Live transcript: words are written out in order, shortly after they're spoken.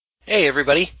Hey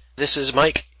everybody, this is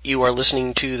Mike. You are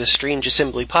listening to the Strange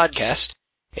Assembly podcast,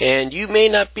 and you may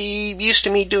not be used to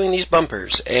me doing these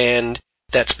bumpers, and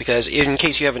that's because, in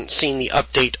case you haven't seen the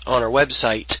update on our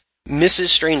website, Mrs.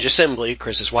 Strange Assembly,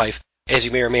 Chris's wife, as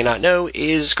you may or may not know,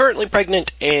 is currently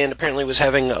pregnant and apparently was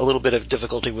having a little bit of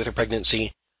difficulty with her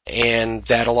pregnancy, and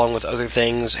that, along with other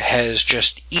things, has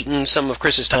just eaten some of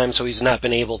Chris's time, so he's not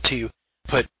been able to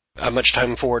put much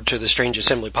time forward to the Strange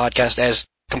Assembly podcast, as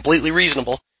completely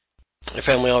reasonable.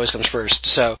 Family always comes first.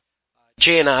 So,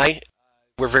 Jay and I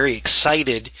were very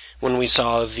excited when we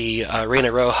saw the Reina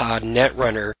Roja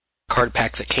Netrunner card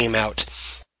pack that came out.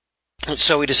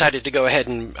 So we decided to go ahead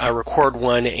and record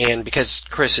one, and because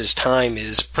Chris's time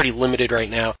is pretty limited right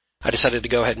now, I decided to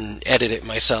go ahead and edit it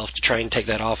myself to try and take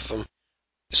that off of him.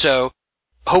 So,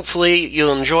 hopefully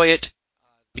you'll enjoy it.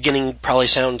 Beginning probably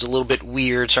sounds a little bit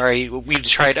weird. Sorry, we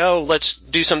tried, let's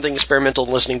do something experimental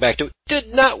and listening back to it.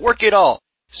 Did not work at all.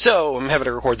 So, I'm having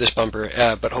to record this bumper,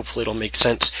 but hopefully it'll make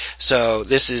sense. So,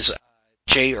 this is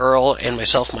Jay Earl and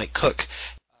myself, Mike Cook,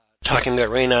 talking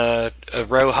about Reina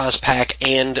Roja's pack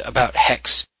and about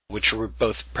Hex, which we're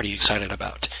both pretty excited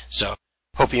about. So,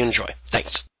 hope you enjoy.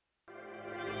 Thanks.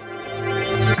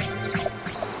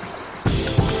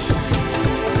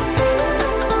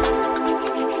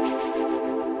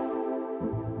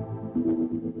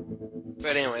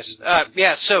 But anyways,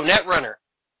 so Netrunner.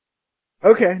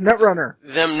 Okay, Netrunner.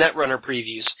 Them Netrunner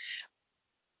previews.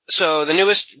 So the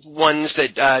newest ones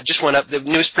that just went up, the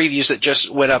newest previews that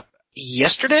just went up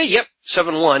yesterday,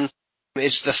 7-1.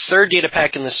 It's the third data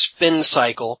pack in the spin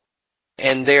cycle,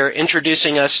 and they're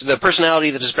introducing us, the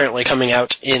personality that is apparently coming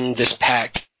out in this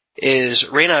pack is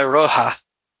Reina Roja,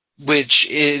 which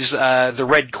is the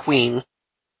Red Queen.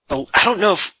 I don't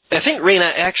know if, I think Reina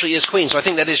actually is Queen, so I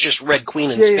think that is just Red Queen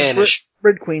in Spanish.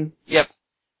 Red Queen. Yep.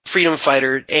 Freedom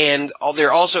fighter, and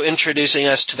they're also introducing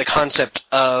us to the concept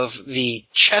of the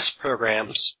chess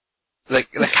programs. The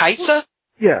Kaisa?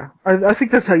 Yeah, I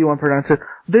think that's how you want to pronounce it.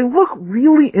 They look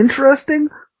really interesting,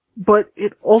 but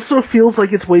it also feels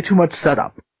like it's way too much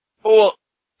setup. Well,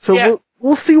 so yeah.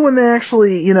 we'll see when they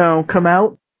actually, come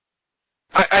out.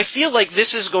 I feel like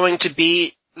this is going to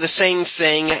be the same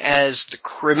thing as the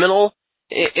Criminal,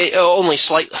 only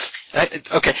slightly.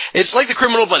 Okay, it's like the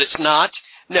Criminal, but it's not.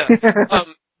 No.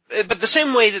 But the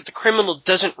same way that the Criminal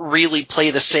doesn't really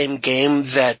play the same game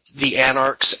that the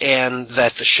Anarchs and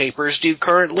that the Shapers do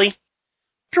currently.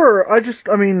 Sure,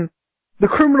 the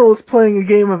Criminal is playing a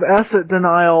game of asset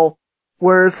denial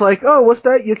where it's like, oh, what's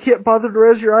that? You can't bother to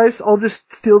res your ice? I'll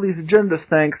just steal these agendas,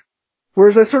 thanks.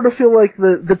 Whereas I sort of feel like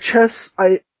the chess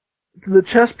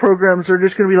programs are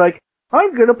just gonna be like,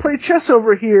 I'm gonna play chess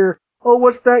over here. Oh,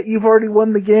 what's that? You've already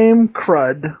won the game?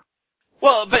 Crud.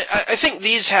 Well, but I think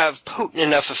these have potent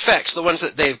enough effects. The ones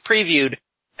that they've previewed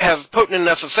have potent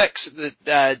enough effects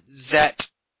that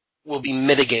will be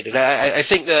mitigated. I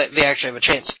think that they actually have a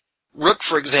chance. Rook,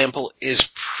 for example, is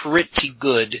pretty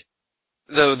good,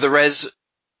 though the res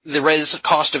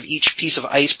cost of each piece of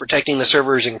ice protecting the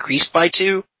server is increased by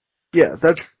 2. Yeah,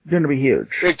 that's going to be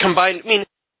huge. Combined,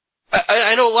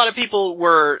 I know a lot of people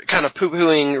were kind of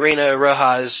poo-pooing Reina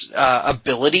Roja's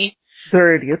ability.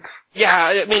 They're idiots.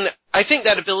 Yeah, I think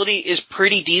that ability is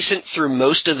pretty decent through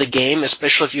most of the game,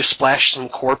 especially if you splash some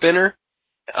Corp in her.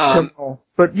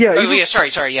 But yeah.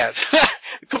 Sorry, yeah.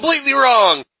 Completely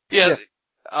wrong. Yeah.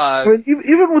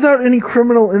 Even without any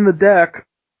Criminal in the deck.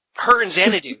 Her and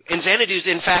Xanadu. And Xanadu's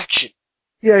in faction.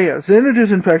 Yeah,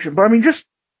 Xanadu's in faction. But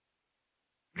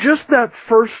just that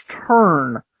first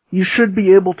turn, you should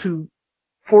be able to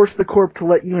force the Corp to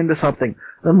let you into something.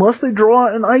 Unless they draw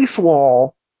an ice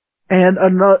wall,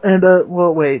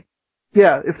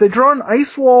 if they draw an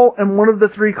ice wall and one of the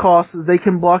 3 costs, they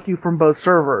can block you from both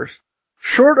servers.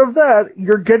 Short of that,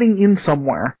 you're getting in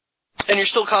somewhere. And you're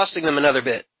still costing them another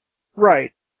bit.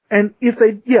 Right. And if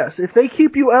they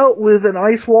keep you out with an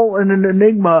ice wall and an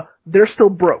Enigma, they're still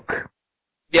broke.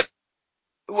 Yep.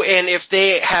 And if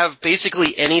they have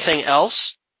basically anything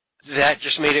else, that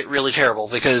just made it really terrible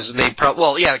because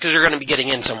because you're going to be getting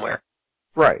in somewhere.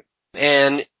 Right.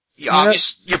 And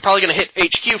you're probably going to hit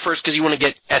HQ first because you want to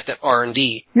get at the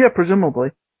R&D. Yeah, presumably.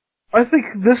 I think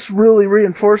this really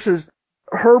reinforces,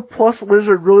 her plus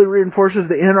Wizard really reinforces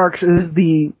the Anarchs as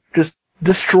the just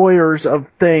destroyers of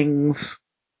things.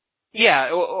 Yeah,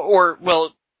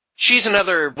 she's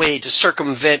another way to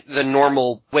circumvent the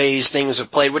normal ways things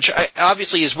have played, which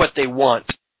obviously is what they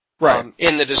want. Right.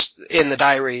 In the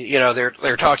diary,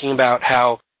 they're talking about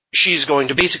how she's going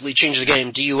to basically change the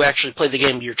game. Do you actually play the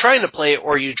game you're trying to play,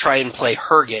 or you try and play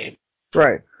her game?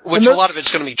 Right. Which a lot of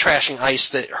it's going to be trashing ice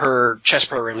that her chess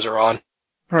programs are on.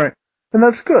 Right. And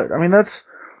that's good.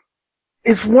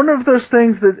 it's one of those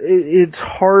things that it's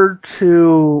hard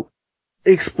to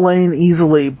explain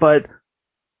easily, but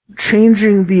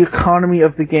changing the economy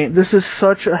of the game, this is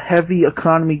such a heavy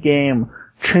economy game,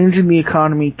 changing the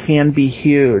economy can be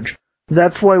huge.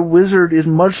 That's why Wizard is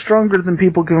much stronger than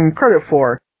people give him credit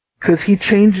for, because he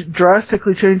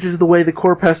drastically changes the way the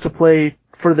Corp has to play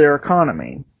for their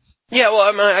economy. Yeah, well,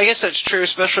 I mean, I guess that's true,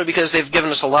 especially because they've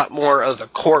given us a lot more of the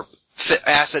Corp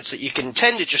assets that you can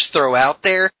tend to just throw out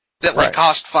there that like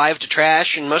cost 5 to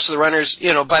trash, and most of the runners,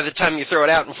 by the time you throw it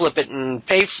out and flip it and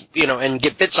pay, and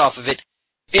get bits off of it,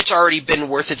 it's already been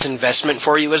worth its investment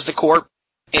for you as the Corp,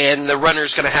 and the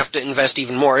runner's going to have to invest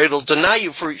even more. It'll deny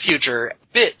you for future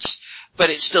bits, but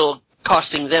it's still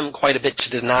costing them quite a bit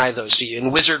to deny those to you,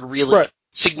 and Wizard really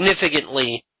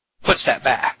significantly puts that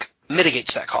back,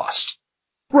 mitigates that cost.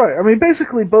 Right, I mean,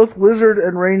 basically both Wizard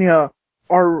and Rania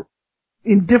are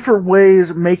in different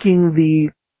ways making the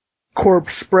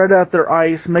Corp spread out their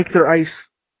ice, make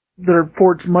their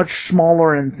forts much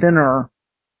smaller and thinner,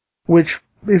 which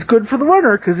is good for the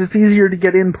runner because it's easier to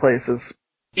get in places.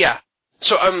 Yeah.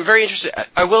 So I'm very interested.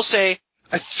 I will say,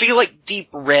 I feel like Deep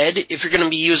Red, if you're going to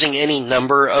be using any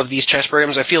number of these chess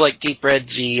programs, I feel like Deep Red,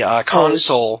 the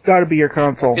console... It's gotta be your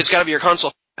console. It's gotta be your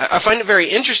console. I find it very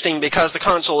interesting because the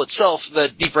console itself, the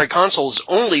Deep Red console, is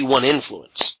only one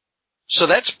influence. So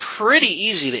that's pretty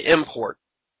easy to import.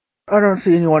 I don't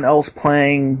see anyone else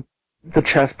playing the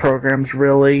chess programs,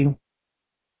 really.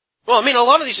 Well, I mean, a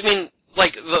lot of these,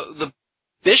 like, the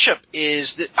Bishop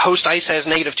is that Host Ice has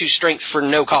 -2 strength for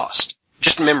no cost.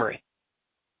 Just memory.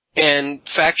 And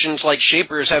factions like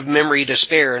Shapers have memory to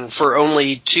spare, and for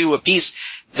only 2 apiece,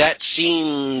 that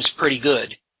seems pretty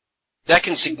good. That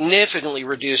can significantly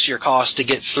reduce your cost to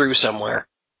get through somewhere.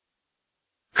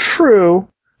 True.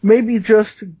 Maybe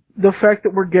just the fact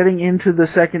that we're getting into the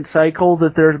second cycle,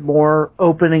 that there's more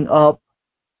opening up.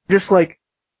 Just like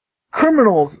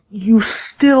Criminals, you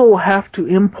still have to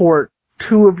import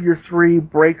 2 of your 3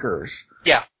 breakers.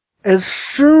 Yeah. As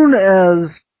soon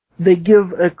as they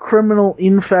give a criminal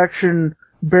in-faction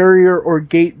barrier or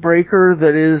gate breaker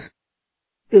that is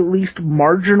at least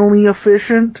marginally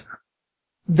efficient,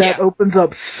 that opens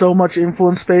up so much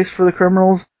influence space for the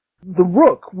criminals. The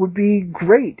Rook would be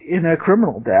great in a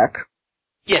criminal deck.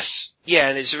 Yes. Yeah,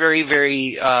 and it's very,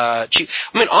 very, cheap.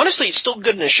 I mean, honestly, it's still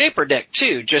good in a Shaper deck,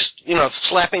 too. Just,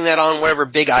 slapping that on whatever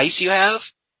big ice you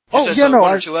have. Oh, yeah, no,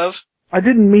 one or two of. I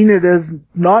didn't mean it as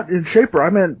not in Shaper.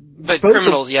 I meant... But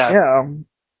Criminal, yeah. Yeah.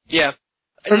 Yeah.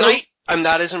 Knight, I'm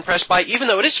not as impressed by, even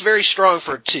though it is very strong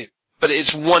for 2. But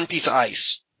it's one piece of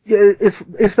ice. Yeah,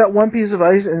 it's that one piece of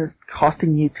ice, and it's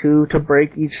costing you 2 to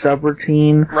break each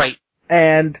subroutine. Right.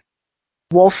 And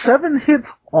while 7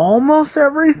 hits almost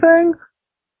everything,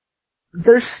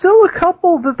 there's still a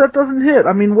couple that doesn't hit.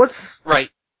 I mean, what's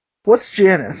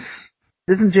Janus?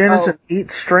 Isn't Janus an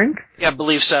 8 strength? Yeah, I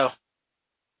believe so.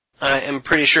 I am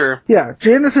pretty sure. Yeah,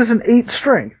 Janus is an 8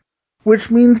 strength,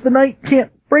 which means the Knight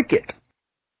can't break it.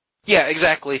 Yeah,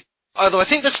 exactly. Although I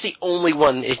think that's the only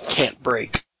one it can't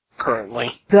break currently.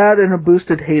 That and a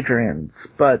boosted Hadrian's,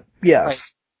 but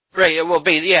yes. Right, well,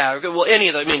 any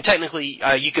of them. I mean, technically,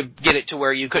 you could get it to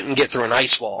where you couldn't get through an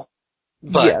ice wall.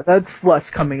 But, yeah, that's less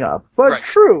coming up. But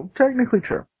true, technically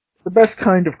true. The best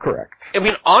kind of correct. I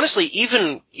mean, honestly,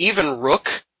 even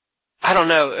Rook, I don't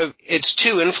know, it's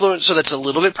 2 influence, so that's a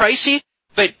little bit pricey,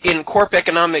 but in Corp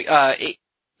economic,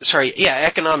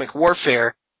 economic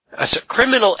warfare,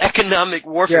 criminal economic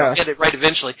warfare, I'll get it right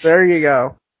eventually. There you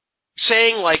go.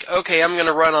 Saying like, okay, I'm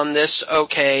gonna run on this,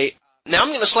 okay, now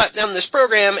I'm gonna slap down this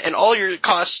program, and all your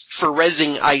costs for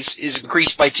rezzing ice is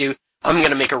increased by 2, I'm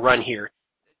gonna make a run here.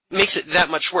 Makes it that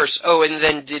much worse. Oh, and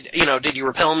then did you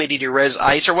repel me? Did you res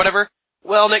ice or whatever?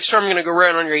 Well, next turn I'm going to go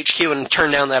around on your HQ and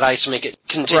turn down that ice and make it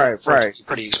continue to be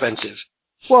pretty expensive.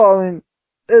 Well, I mean,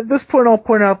 at this point I'll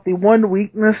point out the one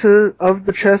weakness of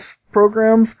the chess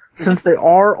programs, since they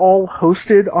are all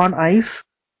hosted on ice.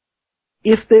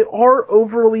 If they are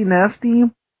overly nasty,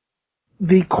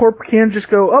 the Corp can just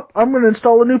go, I'm going to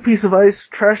install a new piece of ice,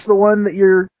 trash the one that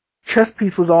your chess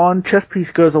piece was on, chess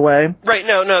piece goes away. Right,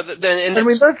 no, I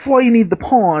mean, that's why you need the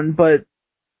pawn, but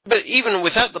even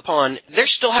without the pawn, they're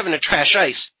still having to trash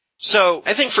ice. So,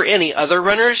 I think for any other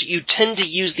runners, you tend to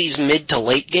use these mid to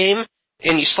late game,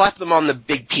 and you slap them on the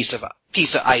big piece of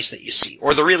ice that you see,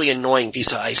 or the really annoying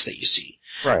piece of ice that you see.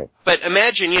 Right. But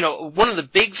imagine, one of the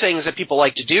big things that people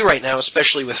like to do right now,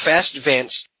 especially with Fast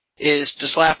Advance, is to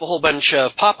slap a whole bunch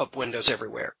of pop-up windows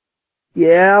everywhere.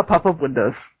 Yeah, pop-up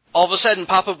windows. All of a sudden,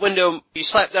 pop-up window, you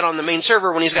slap that on the main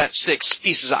server when he's got 6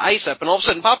 pieces of ice up, and all of a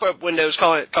sudden, pop-up window is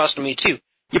costing me 2.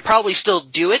 You probably still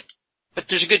do it, but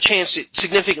there's a good chance it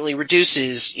significantly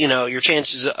reduces, your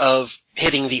chances of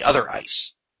hitting the other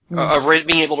ice. Of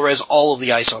being able to res all of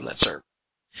the ice on that server.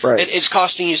 Right. And it's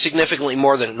costing you significantly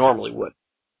more than it normally would.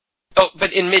 Oh,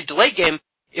 but in mid to late game,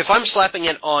 if I'm slapping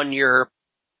it on your,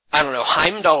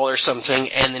 Heimdall or something,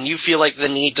 and then you feel like the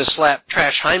need to slap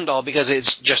trash Heimdall because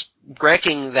it's just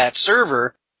wrecking that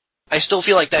server, I still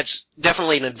feel like that's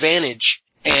definitely an advantage.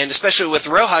 And especially with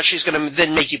Roja, she's going to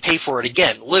then make you pay for it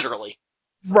again, literally.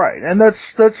 Right, and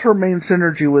that's her main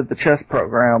synergy with the chess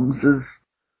programs, is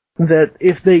that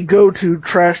if they go to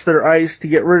trash their ice to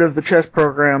get rid of the chess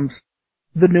programs,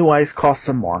 the new ice costs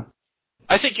them more.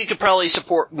 I think you could probably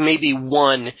support maybe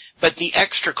one, but the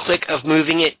extra click of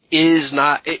moving it is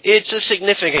not, it's a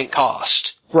significant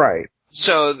cost. Right.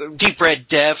 So the Deep Red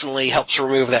definitely helps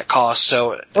remove that cost,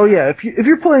 so. Oh yeah, if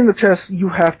you're playing the chess, you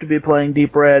have to be playing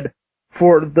Deep Red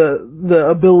for the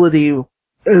ability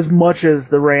as much as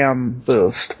the RAM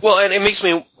boost. Well, and it makes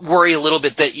me worry a little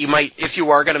bit that you might, if you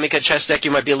are going to make a chess deck,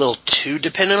 you might be a little too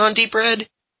dependent on Deep Red.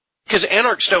 Because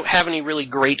Anarchs don't have any really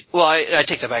great, well, I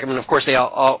take that back. I mean, of course, they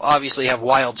all obviously have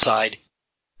Wild Side.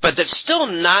 But that's still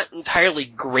not entirely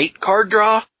great card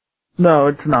draw. No,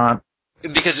 it's not.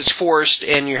 Because it's forced,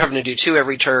 and you're having to do 2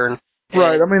 every turn.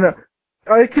 Right, I mean,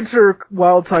 I consider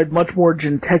Wild Side much more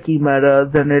Jinteki meta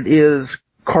than it is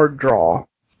card draw.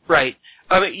 Right.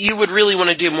 I mean, you would really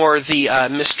want to do more of the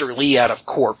Mr. Lee out of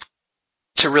Corp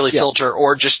to really filter,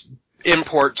 or just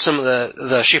import some of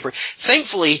the Shaper.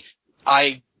 Thankfully,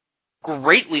 I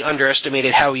greatly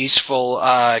underestimated how useful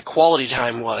Quality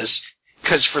Time was,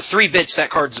 because for 3 bits that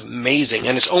card's amazing,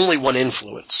 and it's only 1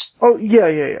 influence. Oh,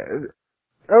 yeah.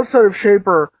 Outside of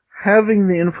Shaper, having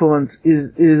the influence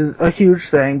is a huge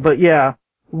thing, but yeah,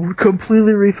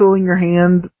 completely refilling your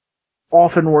hand,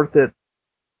 often worth it.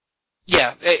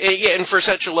 Yeah, and for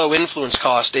such a low influence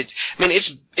cost,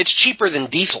 it's cheaper than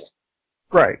Diesel.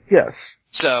 Right, yes.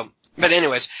 So, but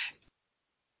anyways,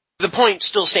 the point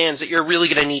still stands that you're really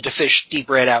going to need to fish Deep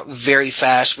Red out very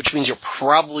fast, which means you're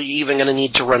probably even going to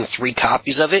need to run 3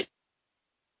 copies of it,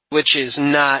 which is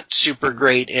not super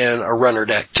great in a runner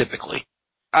deck, typically.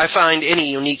 I find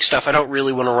any unique stuff I don't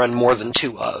really want to run more than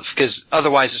 2 of, because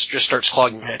otherwise it just starts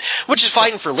clogging your head, which is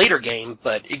fine for later game,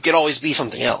 but it could always be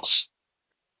something else.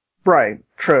 Right,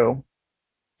 true.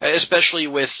 Especially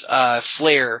with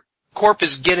Flare, Corp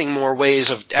is getting more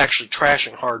ways of actually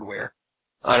trashing hardware.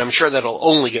 And I'm sure that'll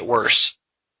only get worse.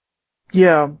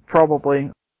 Yeah,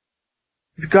 probably.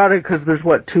 He's got it because there's,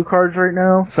 2 cards right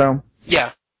now, so.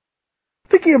 Yeah.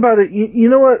 Thinking about it, you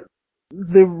know what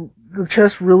the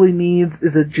chess really needs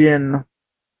is a Djinn.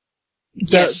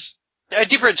 Yes.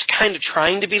 Deep Red's kind of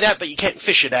trying to be that, but you can't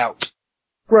fish it out.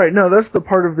 Right, no, that's the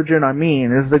part of the Djinn I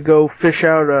mean, is to go fish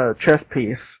out a chess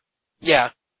piece. Yeah.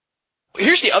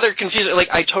 Here's the other confusing,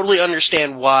 I totally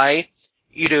understand why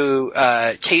you do,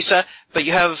 Kesa, but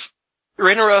you have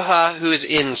Reina Roja,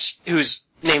 whose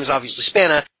name is obviously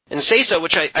Spana, and Sesa,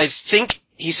 which I think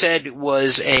he said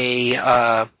was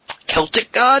a,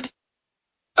 Celtic god?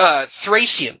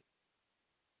 Thracian.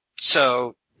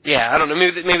 So, yeah, I don't know,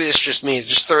 maybe it's just me, it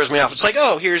just throws me off. It's like,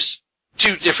 oh, here's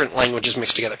 2 different languages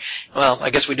mixed together. Well, I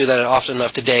guess we do that often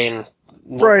enough today, and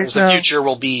the future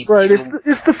will be... Right,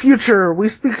 it's the future. We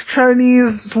speak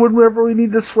Chinese whenever we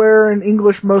need to swear, and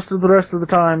English most of the rest of the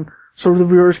time, so the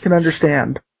viewers can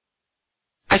understand.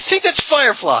 I think that's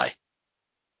Firefly.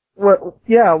 What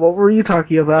were you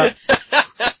talking about?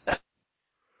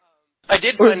 I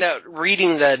did find out,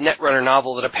 reading the Netrunner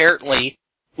novel, that apparently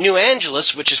New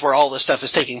Angeles, which is where all this stuff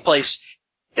is taking place,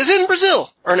 is in Brazil.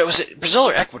 Or no, was it Brazil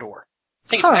or Ecuador? I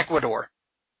think it's Ecuador.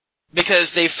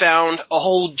 Because they found a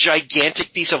whole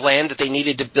gigantic piece of land that they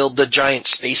needed to build the giant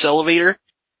space elevator.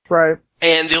 Right.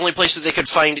 And the only place that they could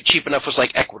find it cheap enough was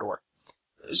Ecuador.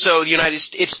 So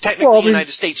it's technically the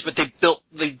United States, but they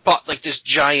bought this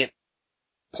giant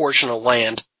portion of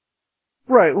land.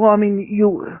 Right, well,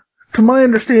 to my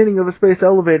understanding of a space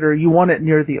elevator, you want it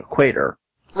near the equator.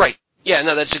 Right. Yeah,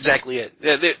 no, that's exactly it.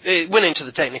 It went into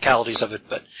the technicalities of it,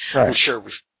 but right. I'm sure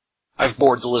I've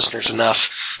bored the listeners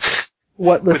enough.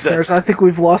 What listeners? I think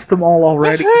we've lost them all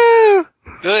already. Woo-hoo!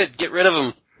 Good, get rid of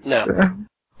them. No.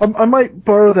 I might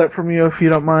borrow that from you if you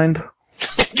don't mind.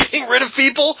 Getting rid of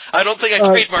people? I don't think I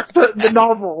trademarked the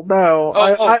novel, no.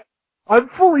 Oh. I'm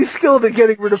fully skilled at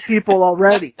getting rid of people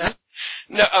already.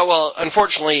 No, well,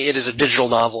 unfortunately, it is a digital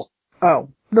novel. Oh,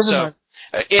 never mind.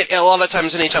 A lot of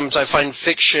times, anytime I find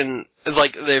fiction,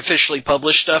 the officially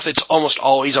published stuff, it's almost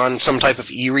always on some type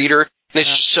of e-reader, and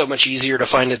it's just so much easier to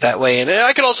find it that way. And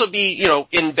I could also be,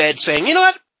 in bed saying, you know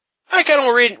what, I kind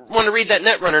of want to read that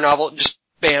Netrunner novel, just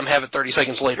bam, have it 30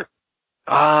 seconds later.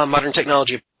 Modern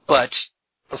technology, but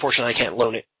unfortunately I can't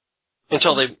loan it.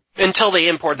 until they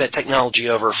import that technology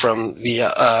over from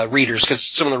the readers, because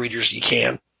some of the readers you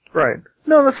can. Right.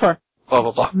 No, that's fine. Blah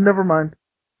blah blah. Never mind.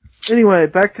 Anyway,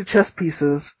 back to chess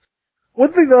pieces.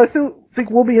 One thing that I think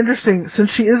will be interesting,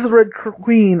 since she is the Red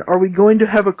Queen, are we going to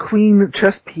have a queen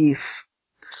chess piece?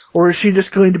 Or is she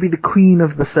just going to be the queen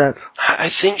of the set? I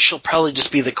think she'll probably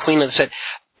just be the queen of the set.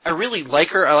 I really like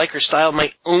her. I like her style.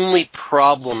 My only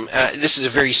problem, this is a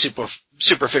very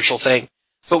superficial thing,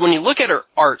 but when you look at her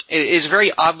art, it is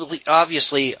very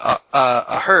obviously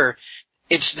her.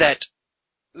 It's that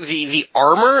the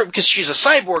armor, because she's a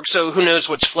cyborg, so who knows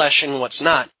what's flesh and what's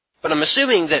not. But I'm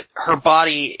assuming that her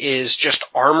body is just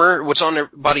armor. What's on her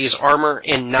body is armor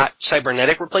and not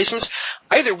cybernetic replacements.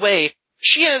 Either way,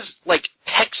 she has, like,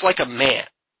 pecs like a man.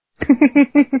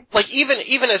 Like,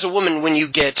 even as a woman, when you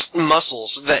get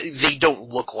muscles, that they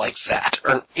don't look like that.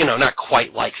 Or, not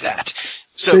quite like that.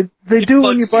 So They do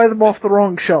when you buy them off the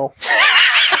wrong shelf.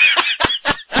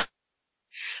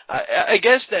 I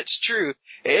guess that's true.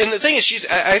 And the thing is,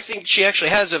 I think she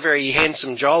actually has a very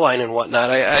handsome jawline and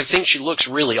whatnot. I think she looks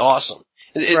really awesome.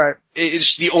 Right.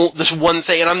 It's this one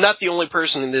thing, and I'm not the only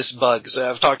person in this bug, so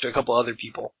I've talked to a couple other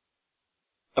people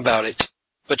about it.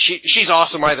 But she's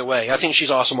awesome either way. I think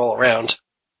she's awesome all around.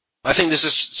 I think this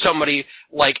is somebody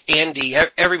like Andy.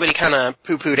 Everybody kind of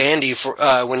poo-pooed Andy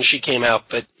for when she came out,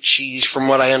 but she's, from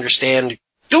what I understand,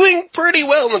 doing pretty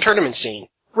well in the tournament scene.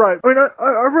 Right. I mean,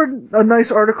 I read a nice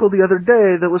article the other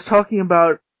day that was talking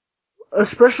about,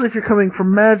 especially if you're coming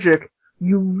from Magic,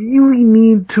 you really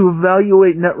need to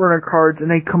evaluate Netrunner cards in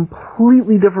a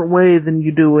completely different way than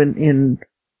you do in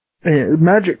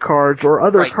Magic cards or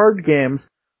other card games.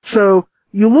 So,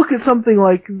 you look at something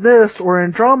like this or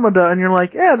Andromeda and you're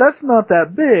like, yeah, that's not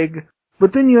that big.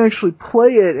 But then you actually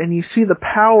play it and you see the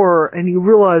power and you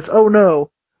realize, oh no,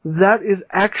 that is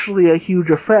actually a huge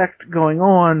effect going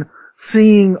on,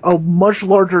 seeing a much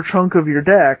larger chunk of your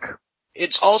deck.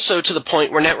 It's also to the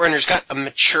point where Netrunner's got a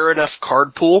mature enough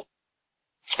card pool,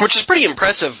 which is pretty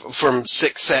impressive from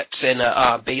 6 sets in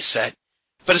a base set.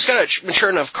 But it's got a mature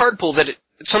enough card pool that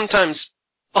sometimes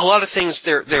a lot of things,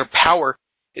 their power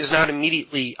is not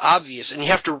immediately obvious, and you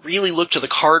have to really look to the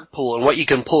card pool and what you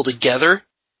can pull together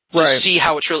to see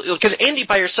how it's really, because Andy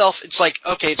by herself, it's like,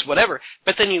 okay, it's whatever,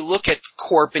 but then you look at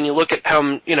Corp and you look at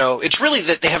how, it's really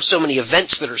that they have so many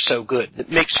events that are so good, that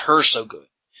makes her so good.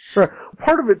 Right.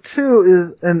 Part of it too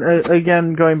is, and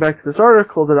again, going back to this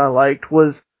article that I liked,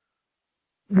 was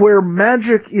where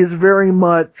Magic is very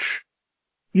much,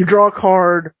 you draw a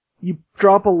card, you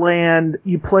drop a land,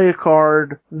 you play a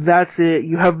card, that's it,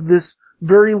 you have this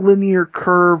very linear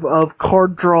curve of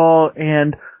card draw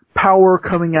and power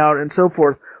coming out and so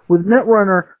forth. With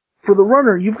Netrunner, for the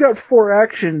runner, you've got 4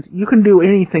 actions. You can do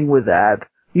anything with that.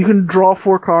 You can draw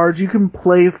 4 cards, you can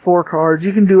play 4 cards,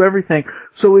 you can do everything.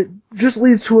 So it just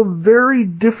leads to a very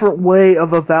different way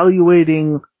of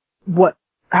evaluating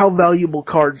how valuable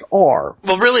cards are.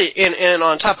 Well, really, and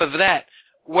on top of that,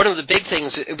 one of the big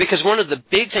things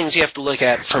you have to look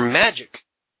at for Magic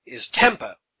is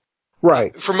tempo.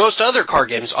 Right. For most other card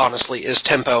games, honestly, is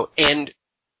tempo, and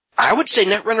I would say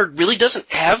Netrunner really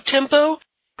doesn't have tempo.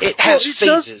 It has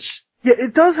phases.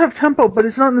 It does have tempo, but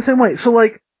it's not in the same way. So,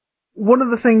 like, one of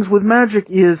the things with Magic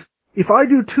is, if I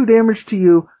do 2 damage to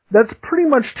you, that's pretty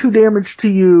much 2 damage to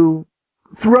you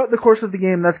throughout the course of the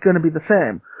game. That's going to be the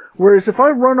same. Whereas if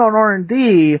I run on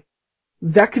R&D,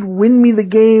 that could win me the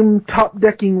game top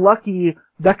decking lucky.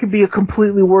 That could be a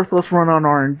completely worthless run on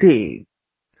R&D.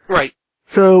 Right.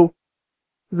 So,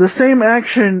 the same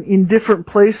action in different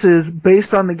places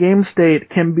based on the game state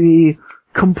can be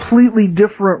completely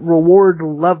different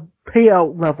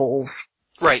payout levels.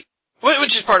 Right.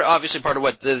 Which is obviously part of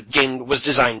what the game was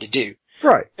designed to do.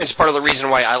 Right. It's part of the reason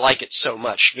why I like it so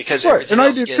much, because right. everything and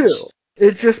else I do too.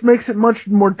 It just makes it much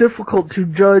more difficult to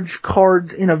judge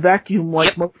cards in a vacuum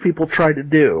like most people try to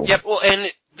do. Yep, well,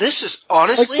 and this is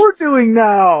honestly... like we're doing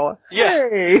now! Yeah.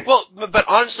 Hey. Well, but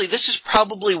honestly, this is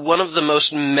probably one of the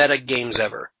most meta games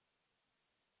ever.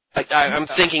 I'm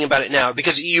thinking about it now,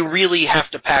 because you really have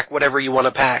to pack whatever you want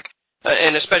to pack.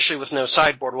 And especially with no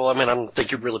sideboard. Well, I mean, I don't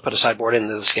think you'd really put a sideboard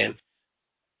into this game.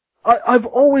 I've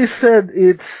always said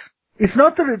it's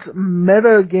not that it's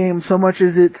meta game so much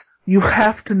as you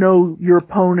have to know your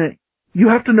opponent. You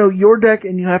have to know your deck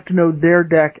and you have to know their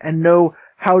deck and know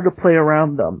how to play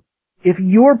around them. If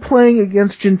you're playing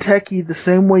against Jinteki the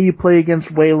same way you play against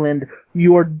Wayland,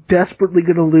 you are desperately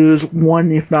going to lose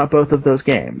one, if not both of those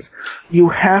games. You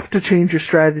have to change your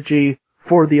strategy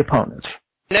for the opponent.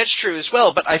 That's true as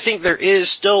well, but I think there is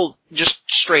still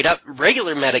just straight up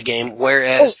regular metagame,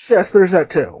 whereas... oh, yes, there's that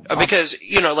too. Because,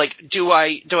 like, do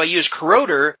I use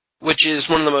Corroder, which is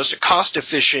one of the most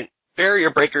cost-efficient barrier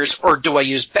breakers, or do I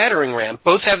use battering ram?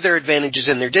 Both have their advantages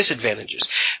and their disadvantages.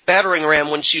 Battering ram,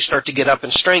 once you start to get up in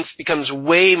strength, becomes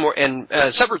way more, and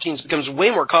subroutines becomes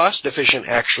way more cost efficient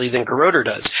actually than corroder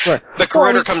does. Right. But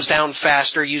corroder comes down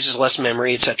faster, uses less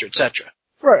memory, etc., etc.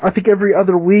 Right. I think every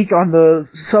other week on the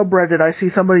subreddit I see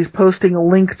somebody's posting a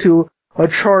link to a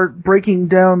chart breaking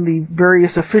down the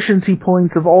various efficiency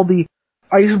points of all the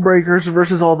icebreakers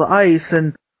versus all the ice,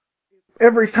 and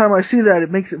every time I see that, it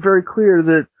makes it very clear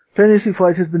that Fantasy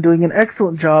Flight has been doing an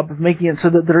excellent job of making it so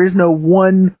that there is no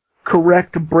one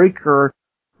correct breaker.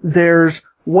 There's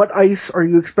what ice are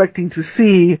you expecting to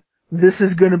see? This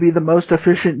is going to be the most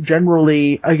efficient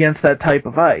generally against that type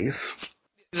of ice.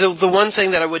 The one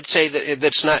thing that I would say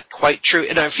that's not quite true,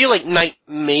 and I feel like Knight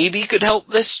maybe could help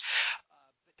this,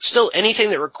 still anything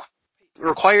that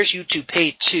requires you to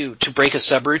pay 2 to break a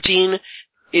subroutine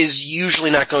is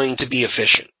usually not going to be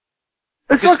efficient.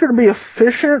 It's not going to be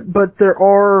efficient, but there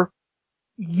are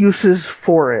uses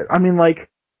for it. I mean, like,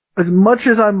 as much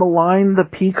as I malign the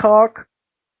Peacock,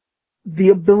 the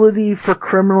ability for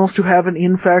criminals to have an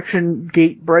in-faction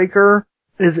gate breaker,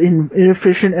 as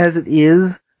inefficient as it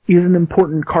is an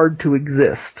important card to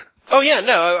exist. Oh yeah,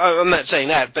 no, I'm not saying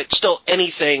that, but still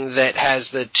anything that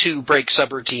has the 2 break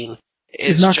subroutine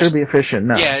is not going to be efficient,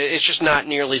 no. Yeah, it's just not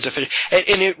nearly as efficient.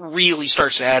 And it really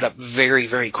starts to add up very,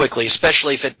 very quickly,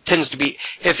 especially if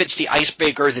if it's the ice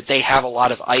breaker that they have a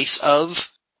lot of ice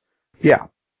of. Yeah.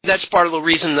 That's part of the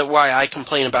reason that why I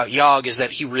complain about Yogg is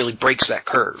that he really breaks that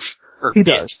curve. Or he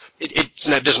does. It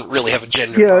doesn't really have a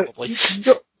gender, probably.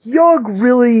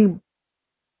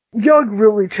 Yogg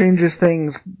really changes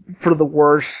things for the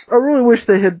worse. I really wish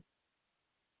they had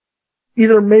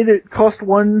either made it cost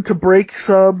 1 to break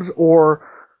subs, or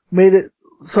made it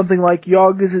something like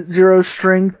Yogg is at 0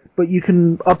 strength, but you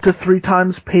can up to 3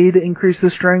 times pay to increase the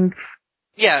strength.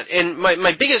 Yeah, and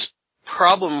my biggest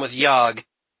problem with Yogg,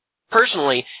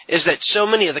 personally, is that so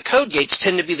many of the code gates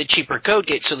tend to be the cheaper code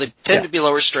gates, so they tend to be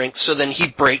lower strength, so then he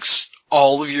breaks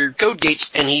all of your code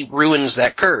gates and he ruins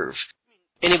that curve.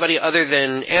 Anybody other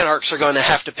than Anarchs are going to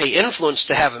have to pay influence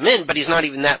to have him in, but he's not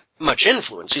even that much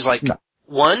influence. He's like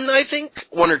 1, I think?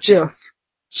 1 or 2. Yes.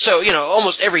 So,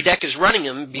 almost every deck is running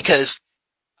him because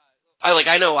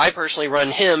I know I personally run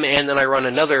him, and then I run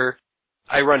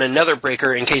another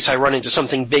breaker in case I run into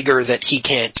something bigger that he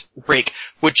can't break,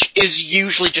 which is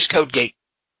usually just Code Gate.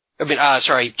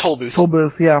 Toll Booth. Toll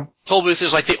Booth, yeah. Toll Booth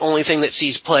is like the only thing that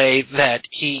sees play that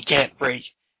he can't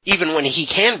break. Even when he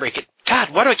can break it. God,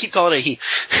 why do I keep calling it a he?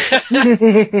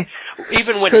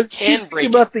 Even when he can break it.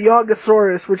 About the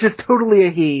Yoggosaurus, which is totally a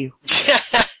he.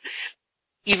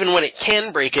 Even when it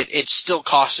can break it, it's still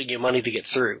costing you money to get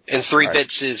through. And 3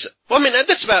 bits is,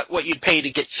 that's about what you'd pay to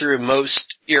get through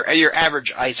most, your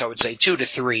average ice, I would say, 2 to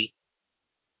 3.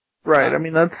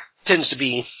 Right, that's... Tends to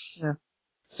be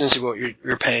what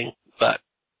you're paying, but.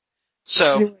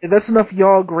 So. Anyway, that's enough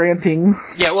Yogg ranting.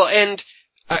 Yeah, well, and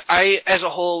I, as a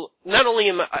whole, not only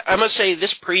I must say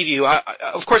this preview,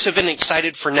 of course I've been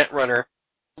excited for Netrunner.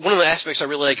 One of the aspects I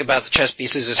really like about the chess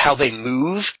pieces is how they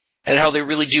move, and how they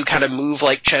really do kind of move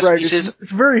like chess pieces.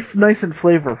 It's very nice and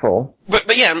flavorful.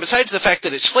 But yeah, and besides the fact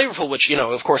that it's flavorful, which,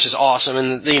 of course is awesome,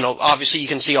 and, obviously you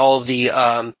can see all of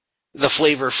the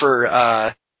flavor for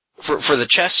the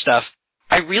chess stuff,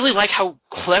 I really like how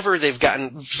clever they've gotten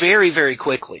very, very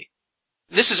quickly.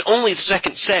 This is only the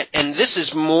second set, and this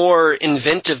is more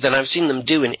inventive than I've seen them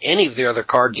do in any of their other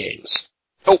card games.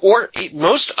 Or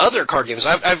most other card games.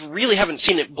 I really haven't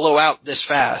seen it blow out this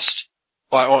fast.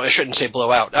 Well, I shouldn't say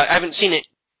blow out. I haven't seen it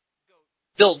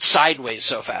build sideways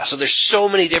so fast. So there's so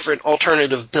many different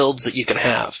alternative builds that you can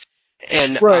have.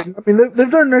 And right.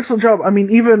 They've done an excellent job.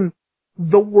 even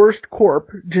the worst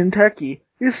corp, Jinteki,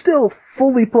 is still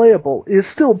fully playable, is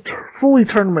still fully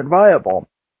tournament viable.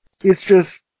 It's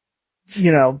just,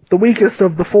 the weakest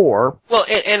of the 4. Well,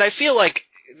 and I feel like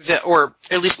that, or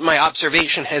at least my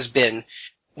observation has been,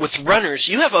 with runners,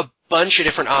 you have a bunch of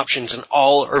different options and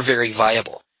all are very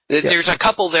viable. Yes. There's a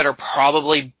couple that are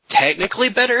probably technically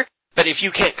better, but if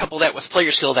you can't couple that with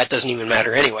player skill, that doesn't even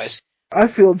matter anyways. I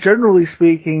feel, generally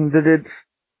speaking, that it's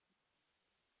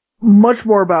much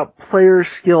more about player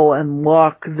skill and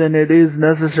luck than it is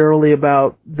necessarily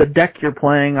about the deck you're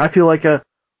playing. I feel like a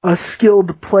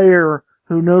skilled player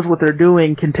who knows what they're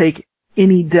doing can take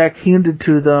any deck handed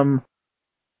to them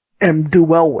and do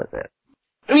well with it.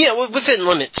 Yeah, within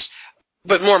limits.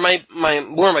 But more my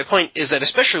point is that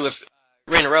especially with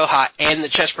Reina Roja and the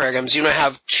chess programs,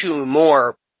 have 2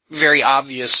 more very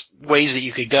obvious ways that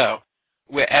you could go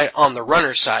on the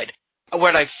runner side.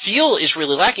 What I feel is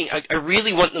really lacking, I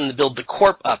really want them to build the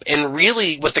corp up, and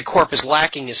really what the corp is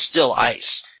lacking is still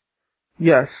ice.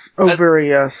 Yes. Oh, very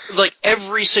yes. Like,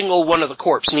 every single one of the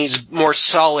corps needs more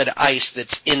solid ice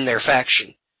that's in their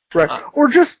faction. Right. Or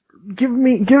just give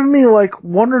me like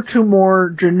one or two more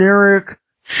generic,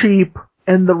 cheap,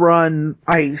 end the run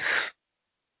ice.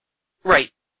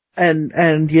 Right.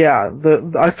 And yeah,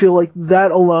 I feel like that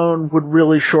alone would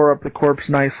really shore up the corpse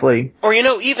nicely. Or,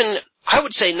 even, I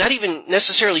would say not even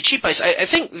necessarily cheap ice. I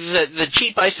think the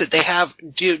cheap ice that they have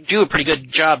do a pretty good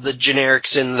job, the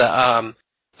generics and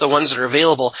the ones that are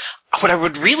available. What I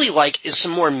would really like is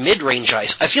some more mid-range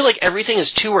ice. I feel like everything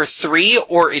is 2 or 3,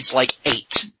 or it's like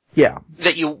 8. Yeah.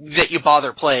 That you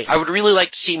bother playing. I would really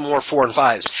like to see more 4 and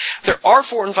 5s. There are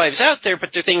 4 and 5s out there,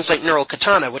 but they're things like Neural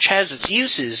Katana, which has its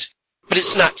uses, but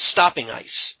it's not stopping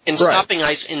ice. And Right. stopping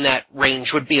ice in that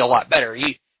range would be a lot better.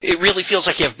 It really feels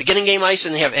like you have beginning game ice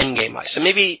and you have end game ice. And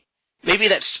maybe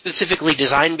that's specifically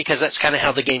designed because that's kind of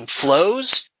how the game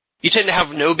flows. You tend to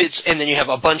have no bits and then you have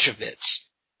a bunch of bits.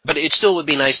 But it still would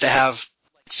be nice to have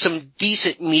some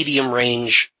decent medium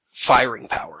range firing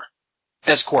power.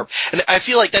 That's Corp. And I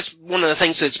feel like that's one of the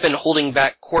things that's been holding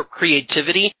back Corp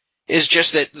creativity, is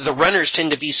just that the runners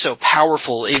tend to be so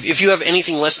powerful. If you have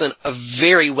anything less than a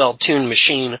very well-tuned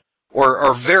machine, or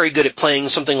are very good at playing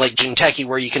something like Jinteki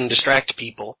where you can distract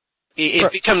people, it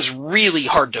Right. becomes really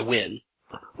hard to win.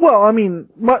 Well, I mean,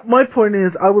 my point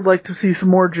is I would like to see some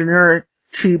more generic,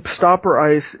 cheap stopper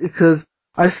ice, because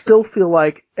I still feel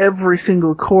like every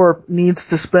single corp needs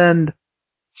to spend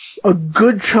a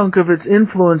good chunk of its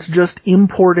influence just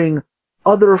importing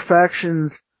other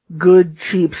factions' good,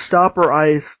 cheap stopper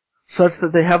ice, such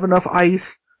that they have enough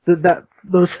ice that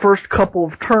those first couple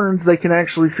of turns they can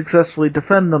actually successfully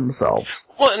defend themselves.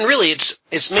 Well, and really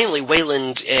it's mainly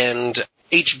Wayland and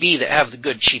HB that have the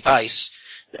good cheap ice.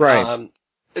 Right.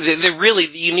 They really,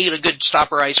 you need a good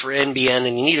stopper ice for NBN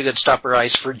and you need a good stopper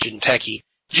ice for Jinteki.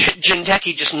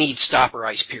 Jinteki just needs stopper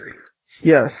ice, period.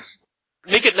 Yes.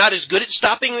 Make it not as good at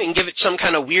stopping and give it some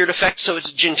kind of weird effect so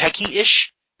it's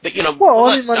Jinteki-ish, but Well,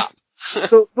 let it stop.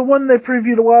 the one they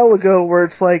previewed a while ago where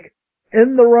it's like,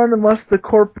 end the run unless the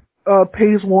corp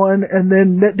pays 1 and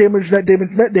then net damage, net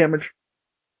damage, net damage.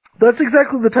 That's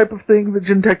exactly the type of thing that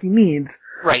Jinteki needs.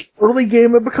 Right. Early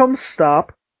game it becomes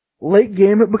stop, late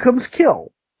game it becomes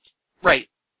kill. Right.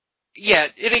 Yeah,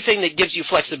 anything that gives you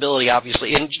flexibility,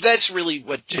 obviously, and that's really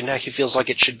what Jinteki feels like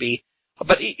it should be.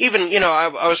 But even,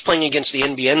 I was playing against the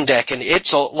NBN deck, and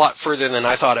it's a lot further than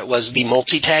I thought it was, the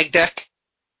multi-tag deck.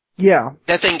 Yeah.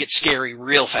 That thing gets scary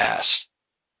real fast.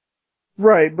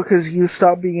 Right, because you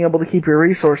stop being able to keep your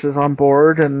resources on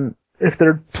board, and if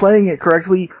they're playing it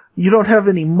correctly, you don't have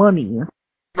any money.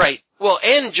 Right. Well,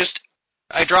 and just,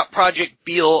 I drop Project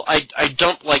Beal, I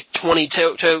dump like 20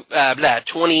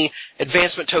 20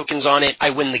 advancement tokens on it,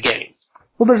 I win the game.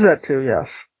 Well, there's that too,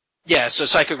 yes. Yeah, so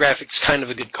Psychographic's kind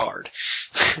of a good card.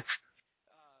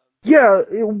 Yeah,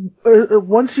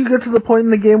 once you get to the point in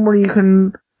the game where you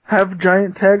can have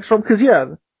giant tags from, because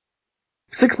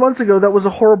 6 months ago that was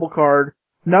a horrible card.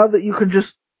 Now that you can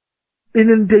just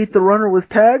inundate the runner with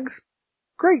tags,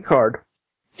 great card.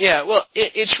 Yeah, well,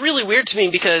 it's really weird to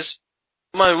me because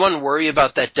my one worry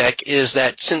about that deck is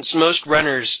that since most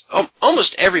runners,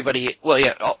 almost everybody,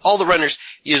 all the runners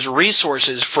use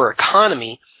resources for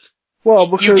economy, well,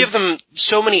 because you give them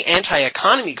so many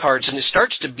anti-economy cards and it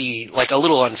starts to be like a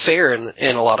little unfair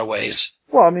in a lot of ways.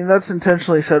 Well, I mean, that's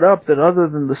intentionally set up that other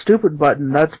than the stupid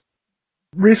button,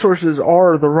 resources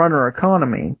are the runner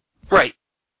economy. Right.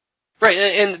 Right,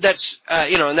 and that's,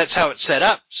 and that's how it's set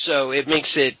up, so it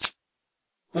makes it,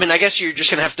 I guess you're just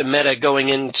gonna have to meta going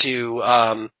into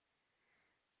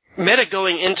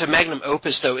Magnum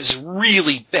Opus, though, is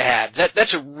really bad.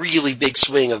 That's a really big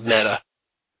swing of meta.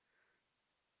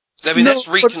 That's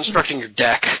reconstructing your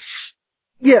deck.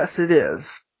 Yes, it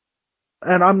is.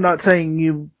 And I'm not saying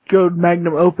you go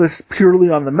Magnum Opus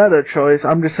purely on the meta choice,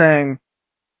 I'm just saying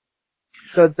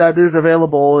that is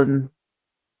available and...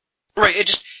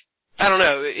 Right, I don't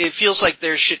know, it feels like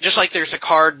just like there's a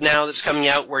card now that's coming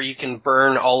out where you can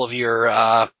burn all of your,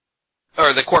 or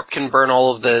the corp can burn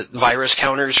all of the virus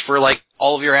counters for, like,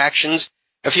 all of your actions.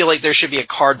 I feel like there should be a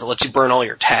card that lets you burn all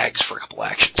your tags for a couple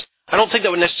actions. I don't think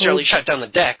that would necessarily shut down the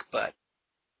deck, but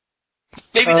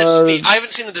maybe that's just me. I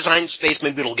haven't seen the design space,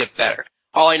 maybe it'll get better.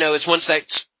 All I know is once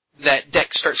that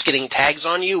deck starts getting tags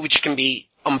on you, which can be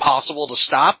impossible to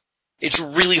stop, it's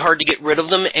really hard to get rid of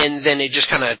them, and then it just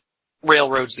kind of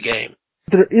railroads the game.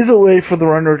 There is a way for the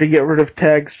runner to get rid of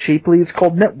tags cheaply. It's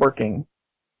called networking.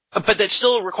 But that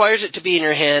still requires it to be in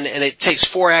your hand, and it takes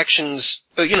 4 actions,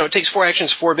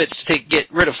 4 bits to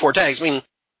get rid of 4 tags. I mean,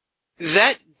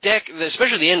 that deck,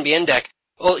 especially the NBN deck,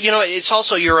 Well, it's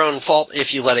also your own fault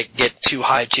if you let it get too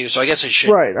high too. So I guess it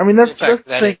should. Right. I mean, that's the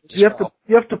thing.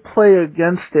 You have to play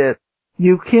against it.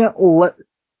 You can't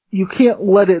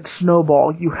let it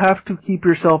snowball. You have to keep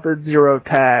yourself at 0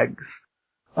 tags.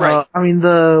 Right. I'm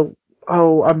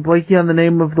blanking on the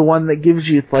name of the one that gives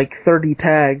you like 30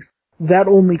 tags. That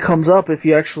only comes up if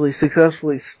you actually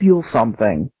successfully steal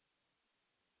something.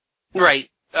 Right.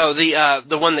 Oh,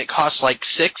 the one that costs like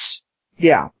 6?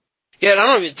 Yeah. Yeah, and I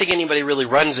don't even think anybody really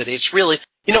runs it. It's really,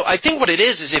 I think what it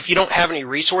is if you don't have any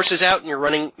resources out and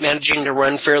you're managing to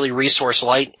run fairly resource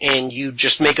light and you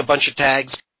just make a bunch of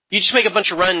tags, you just make a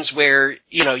bunch of runs where,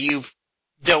 you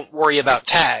don't worry about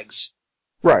tags.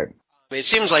 Right. It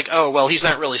seems like, oh, well, he's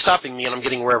not really stopping me and I'm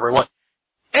getting wherever I want.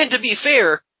 And to be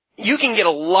fair, you can get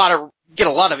a lot of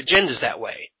agendas that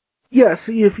way. Yes,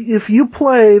 if you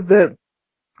play that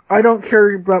I don't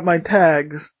care about my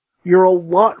tags, you're a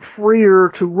lot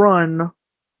freer to run,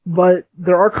 but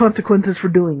there are consequences for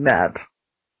doing that.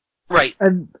 Right.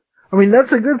 And, I mean,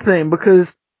 that's a good thing,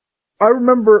 because I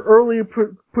remember earlier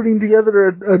putting together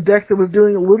a deck that was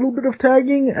doing a little bit of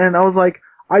tagging, and I was like,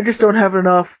 I just don't have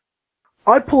enough.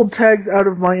 I pulled tags out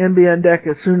of my NBN deck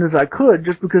as soon as I could,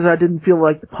 just because I didn't feel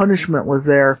like the punishment was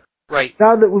there. Right.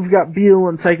 Now that we've got Beal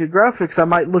and Psychographics, I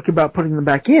might look about putting them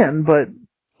back in, but...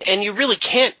 And you really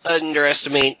can't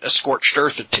underestimate a Scorched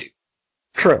Earth or two.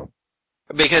 True.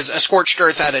 Because a Scorched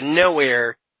Earth out of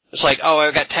nowhere, it's like, oh,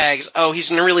 I've got tags, oh,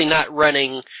 he's really not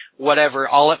running, whatever,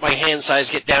 I'll let my hand size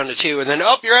get down to 2, and then,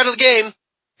 oh, you're out of the game!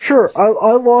 Sure,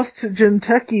 I lost to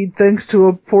Jinteki thanks to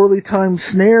a poorly timed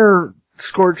snare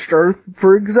Scorched Earth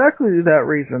for exactly that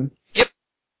reason. Yep.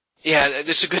 Yeah,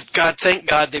 this is a good, thank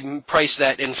God they priced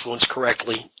that influence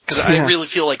correctly. Because Yeah. I really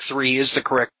feel like 3 is the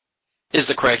correct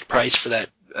price for that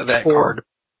 4. card.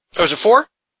 Oh, is it 4?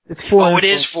 It's 4. Oh, it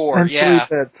is 4, and yeah.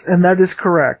 3 bits, and that is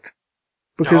correct.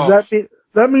 Because Oh.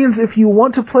 that means if you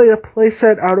want to play a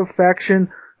playset out of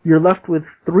faction, you're left with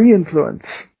 3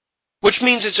 influence. Which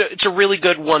means it's a really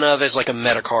good one of as like a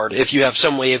meta card, if you have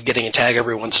some way of getting a tag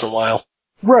every once in a while.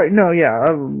 Right, no,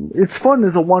 yeah. It's fun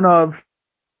as a one of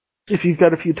if you've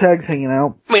got a few tags hanging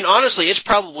out. I mean, honestly, it's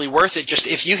probably worth it just,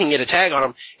 if you can get a tag on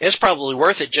them, it's probably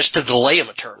worth it just to delay them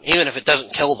a turn, even if it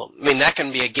doesn't kill them. I mean, that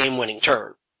can be a game-winning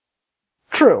turn.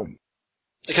 True.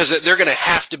 Because they're gonna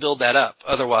have to build that up,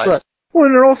 otherwise. Right. Well,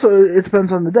 and it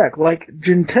depends on the deck. Like,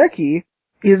 Jinteki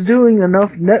is doing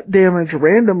enough net damage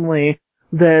randomly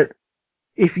that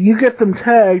if you get them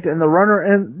tagged and the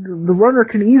runner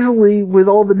can easily, with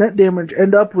all the net damage,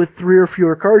 end up with 3 or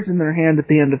fewer cards in their hand at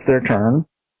the end of their turn.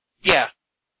 Yeah.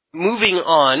 Moving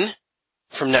on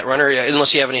from Netrunner,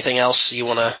 unless you have anything else you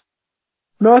wanna...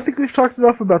 No, I think we've talked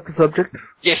enough about the subject.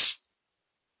 Yes.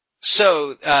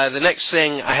 So, the next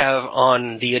thing I have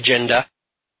on the agenda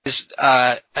is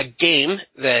a game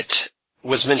that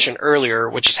was mentioned earlier,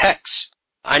 which is Hex.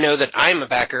 I know that I'm a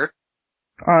backer.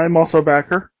 I'm also a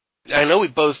backer. I know we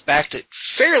both backed at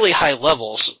fairly high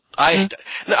levels. I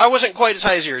wasn't quite as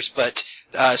high as yours, but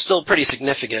still pretty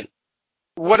significant.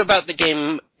 What about the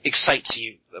game excites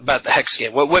you about the Hex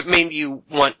game? What made you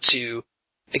want to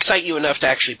excite you enough to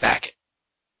actually back it?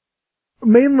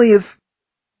 Mainly it's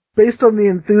based on the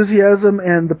enthusiasm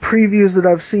and the previews that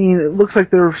I've seen. It looks like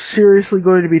they're seriously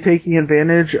going to be taking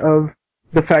advantage of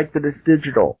the fact that it's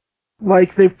digital.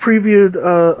 Like, they've previewed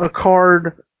a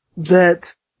card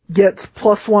that gets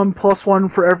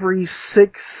 +1/+1 for every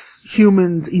 6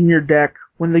 humans in your deck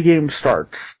when the game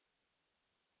starts.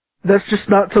 That's just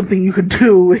not something you can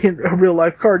do in a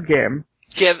real-life card game.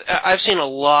 Yeah, I've seen a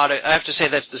lot. I have to say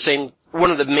that's one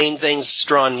of the main things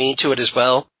drawn me to it as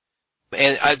well.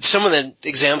 And some of the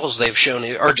examples they've shown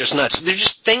are just nuts. They're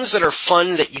just things that are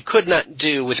fun that you could not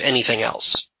do with anything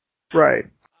else. Right.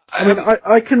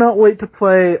 I cannot wait to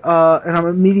play, and I'm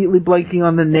immediately blanking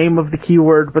on the name of the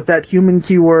keyword, but that human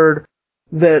keyword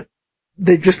that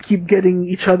they just keep getting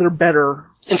each other better.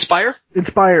 Inspire?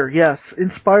 Inspire, yes.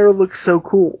 Inspire looks so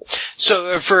cool.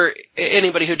 So, for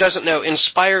anybody who doesn't know,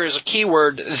 Inspire is a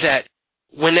keyword that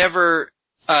whenever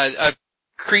a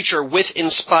creature with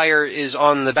Inspire is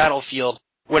on the battlefield,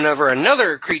 whenever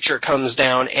another creature comes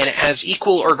down and it has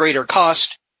equal or greater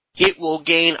cost, it will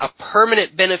gain a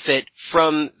permanent benefit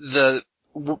from the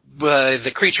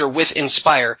creature with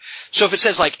Inspire. So if it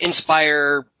says like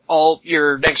Inspire,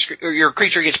 your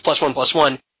creature gets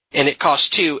 +1/+1, and it costs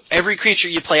 2, every creature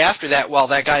you play after that while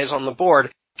that guy is on the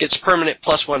board gets permanent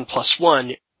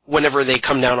 +1/+1 whenever they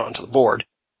come down onto the board.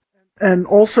 And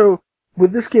also,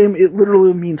 with this game, it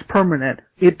literally means permanent.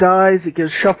 It dies, it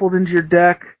gets shuffled into your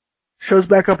deck, shows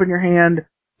back up in your hand,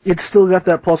 it's still got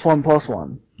that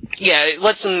 +1/+1. Yeah, it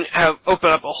lets them open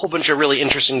up a whole bunch of really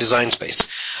interesting design space.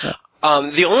 Yeah.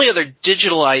 The only other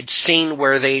digital I'd seen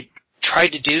where they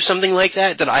tried to do something like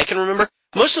that I can remember,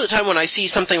 most of the time when I see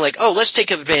something like, oh, let's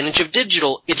take advantage of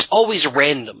digital, it's always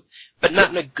random, but not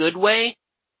in a good way.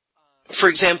 For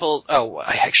example,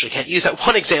 I actually can't use that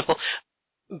one example,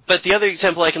 but the other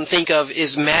example I can think of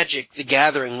is Magic: The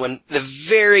Gathering, when the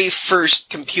very first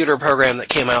computer program that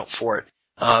came out for it.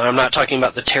 I'm not talking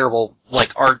about the terrible,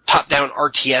 like, top-down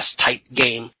RTS type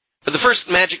game, but the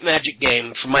first Magic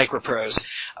game from Microprose.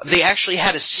 They actually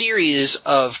had a series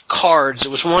of cards,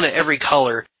 it was one of every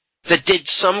color, that did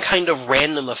some kind of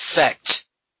random effect.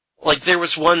 Like, there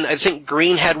was one, I think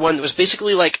Green had one that was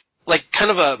basically like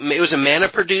kind of it was a mana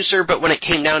producer, but when it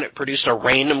came down it produced a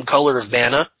random color of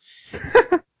mana.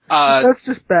 That's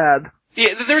just bad.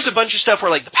 Yeah, there's a bunch of stuff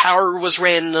where, like, the power was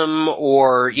random,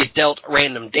 or you dealt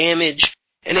random damage,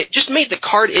 and it just made the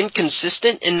card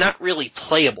inconsistent and not really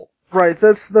playable. Right,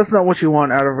 that's not what you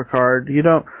want out of a card.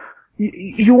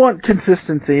 You want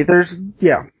consistency. There's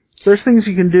things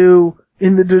you can do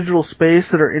in the digital space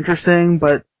that are interesting,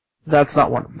 but that's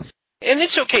not one of them. And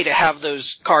it's okay to have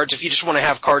those cards if you just want to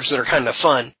have cards that are kind of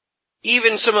fun.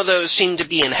 Even some of those seem to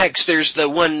be in Hex. There's the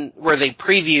one where they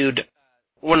previewed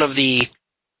one of the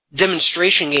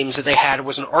demonstration games that they had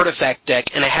was an artifact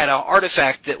deck, and it had an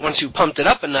artifact that once you pumped it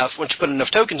up enough, once you put enough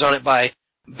tokens on it by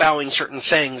bowing certain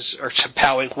things, or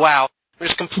bowing, wow, we're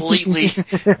just completely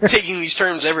taking these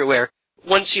terms everywhere.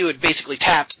 Once you had basically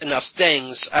tapped enough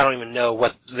things, I don't even know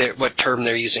what term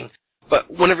they're using, but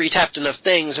whenever you tapped enough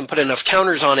things and put enough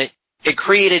counters on it, it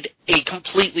created a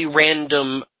completely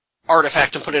random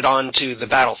artifact and put it onto the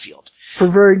battlefield. For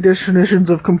varying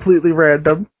definitions of completely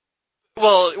random.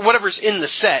 Well, whatever's in the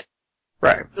set.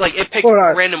 Right. Like, it picked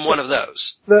a random one of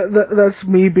those. That's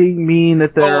me being mean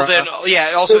at their...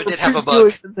 Also it did have a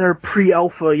bug. Their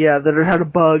pre-alpha, that it had a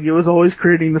bug. It was always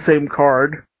creating the same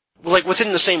card. Like,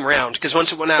 within the same round, because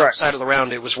once it went outside of the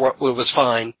round, it was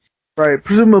fine. Right.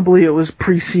 Presumably it was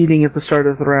preceding at the start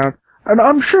of the round. And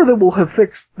I'm sure they will have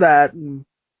fixed that.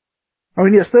 I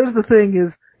mean, yes, there's the thing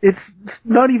is, it's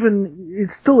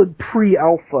still in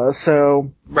pre-alpha,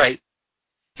 so... Right.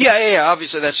 Yeah,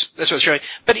 obviously that's what it's showing.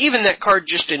 But even that card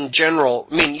just in general,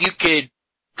 I mean, you could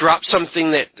drop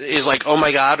something that is like, oh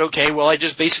my god, okay, well I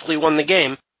just basically won the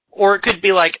game. Or it could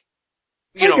be like,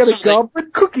 I got a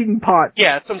goblin cooking pot.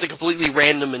 Yeah, something completely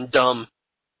random and dumb.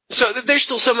 So there's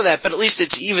still some of that, but at least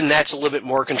that's a little bit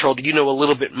more controlled. You know a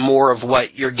little bit more of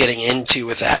what you're getting into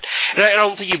with that. And I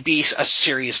don't think you'd be a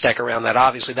serious deck around that.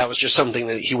 Obviously, that was just something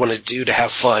that he wanted to do to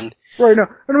have fun. Right, no.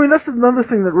 And I mean, that's another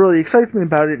thing that really excites me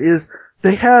about it is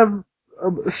they have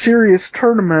serious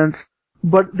tournaments,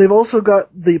 but they've also got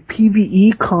the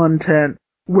PvE content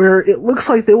where it looks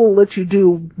like they will let you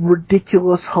do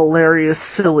ridiculous, hilarious,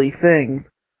 silly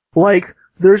things. Like,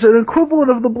 there's an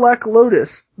equivalent of the Black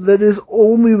Lotus that is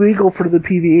only legal for the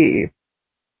PvE.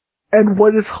 And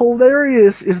what is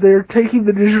hilarious is they're taking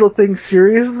the digital thing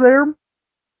serious there.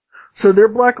 So their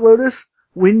Black Lotus,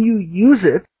 when you use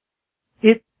it,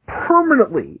 it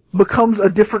permanently becomes a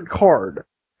different card.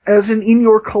 As in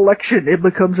your collection, it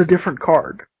becomes a different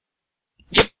card.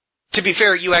 Yep. To be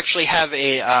fair, you actually have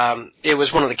it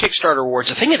was one of the Kickstarter awards.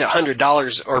 I think at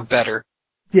 $100 or better.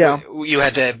 Yeah. You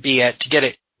had to be at to get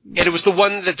it. And it was the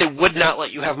one that they would not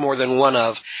let you have more than one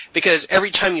of, because every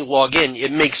time you log in,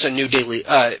 it makes a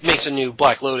new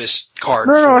Black Lotus card.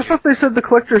 No, I thought they said the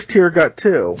collector's tier got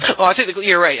 2. Oh, I think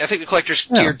you're right. I think the collector's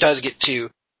tier does get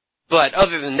 2. But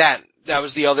other than that, that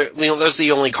was the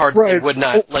only card that they would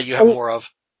not let you have more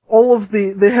of.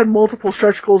 They had multiple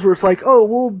stretch goals where it's like, oh,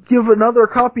 we'll give another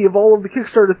copy of all of the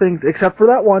Kickstarter things, except for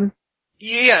that one.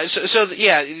 Yeah, so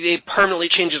they permanently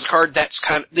changed the card. That's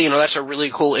that's a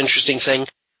really cool, interesting thing.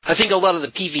 I think a lot of the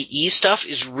PvE stuff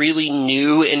is really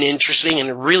new and interesting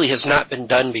and really has not been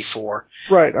done before.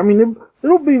 Right. I mean,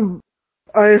 it'll be,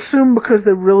 I assume because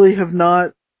they really have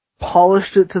not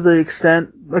polished it to the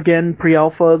extent, again,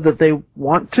 pre-alpha, that they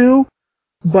want to.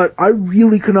 But I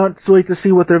really cannot wait to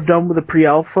see what they've done with the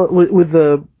pre-alpha, with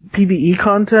the PvE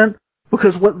content,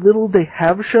 because what little they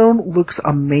have shown looks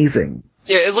amazing.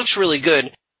 Yeah, it looks really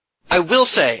good. I will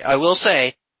say,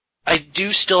 I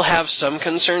do still have some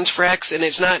concerns for Hex, and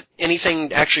it's not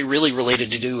anything actually really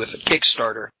related to do with the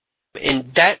Kickstarter. And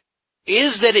that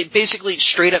is that it basically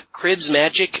straight up cribs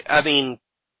Magic. I mean,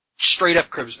 straight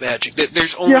up cribs Magic.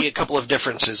 There's only a couple of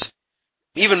differences.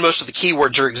 Even most of the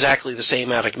keywords are exactly the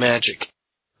same out of Magic.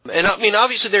 And I mean,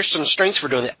 obviously there's some strengths for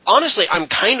doing that. Honestly, I'm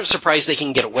kind of surprised they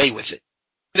can get away with it.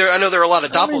 I know there are a lot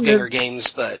of doppelganger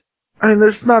games, but... I mean,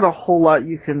 there's not a whole lot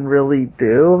you can really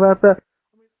do about that.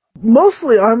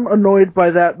 Mostly I'm annoyed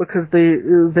by that because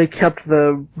they kept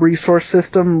the resource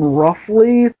system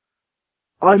roughly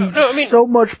so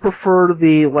much prefer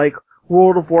the, like,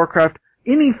 World of Warcraft.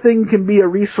 Anything can be a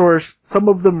resource. Some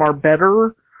of them are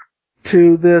better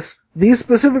to this. These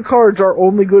specific cards are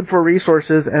only good for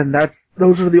resources, and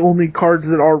those are the only cards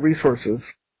that are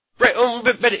resources. Right,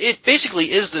 but it basically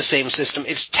is the same system.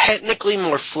 It's technically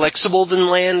more flexible than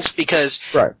lands because,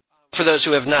 right. For those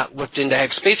who have not looked into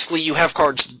Hex, basically you have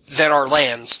cards that are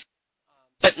lands,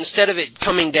 but instead of it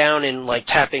coming down and like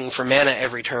tapping for mana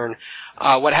every turn,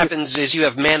 what happens is you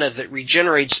have mana that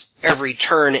regenerates every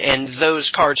turn, and those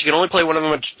cards, you can only play one of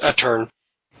them a turn.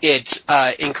 It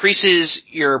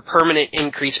increases your permanent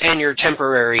increase and your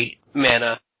temporary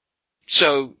mana.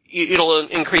 So it'll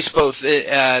increase both. They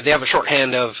have a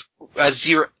shorthand of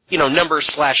zero,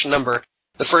 number/number.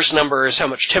 The first number is how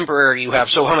much temporary you have,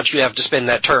 so how much you have to spend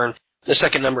that turn. The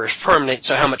second number is permanent,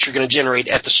 so how much you're going to generate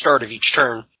at the start of each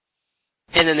turn.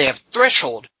 And then they have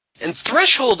threshold. And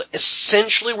threshold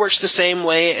essentially works the same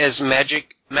way as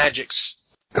Magic's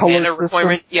color mana system?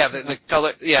 requirement. Yeah, the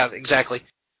color. Yeah, exactly.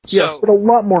 Yeah, but a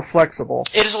lot more flexible.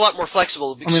 It is a lot more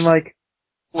flexible. Because,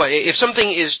 if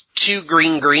something is 2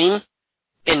 green,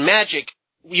 in Magic,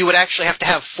 you would actually have to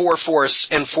have 4 forests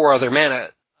and 4 other mana.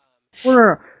 Well,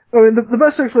 no. I mean, the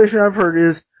best explanation I've heard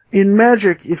is, in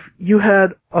Magic, if you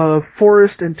had a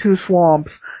forest and 2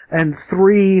 swamps and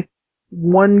 3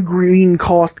 1 green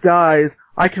cost guys,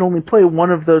 I can only play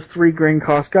one of those 3 green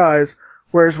cost guys,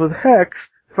 whereas with Hex,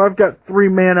 if I've got 3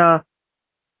 mana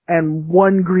and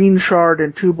 1 green shard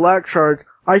and 2 black shards,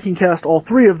 I can cast all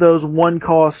 3 of those 1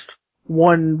 cost,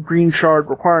 1 green shard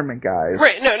requirement guys.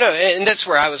 Right, no, and that's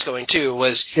where I was going too,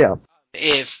 was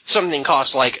if something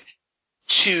costs like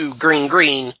 2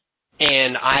 green,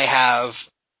 and I have,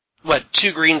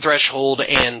 2 green threshold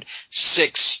and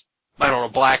 6,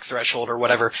 black threshold or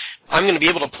whatever, I'm going to be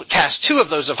able to cast 2 of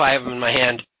those if I have them in my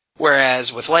hand,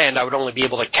 whereas with land I would only be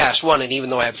able to cast 1, and even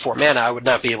though I have 4 mana, I would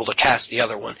not be able to cast the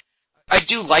other one. I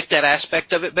do like that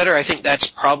aspect of it better. I think that's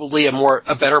probably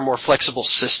a better, more flexible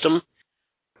system.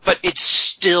 But it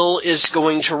still is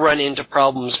going to run into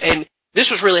problems. And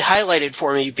this was really highlighted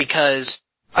for me because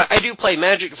I do play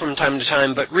Magic from time to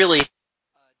time, but really,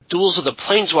 Duels of the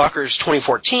Planeswalkers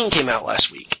 2014 came out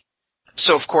last week.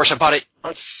 So, of course, I bought it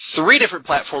on 3 different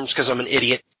platforms because I'm an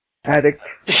idiot. Addict.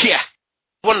 Yeah.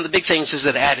 One of the big things is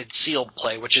that it added sealed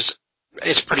play, which is,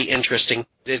 it's pretty interesting.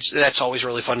 That's always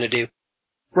really fun to do.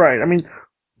 Right. I mean,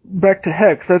 back to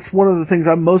Hex, that's one of the things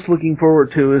I'm most looking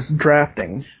forward to is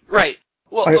drafting. Right.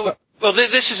 Well,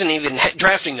 this isn't even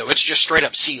drafting, though. It's just straight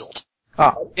up sealed.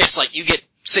 It's like you get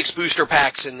 6 booster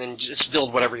packs and then just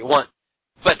build whatever you want.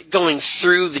 But going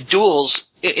through the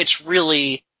duels, it's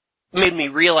really made me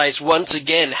realize once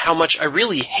again how much I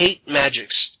really hate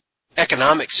Magic's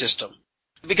economic system.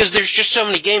 Because there's just so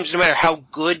many games, no matter how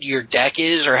good your deck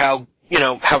is or how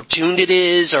tuned it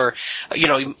is, or, you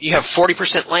have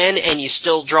 40% land and you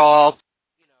still draw,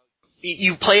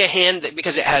 you play a hand that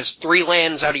because it has 3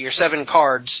 lands out of your 7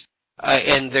 cards,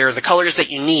 and they're the colors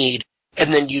that you need,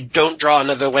 and then you don't draw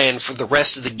another land for the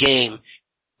rest of the game,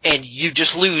 and you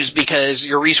just lose because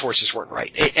your resources weren't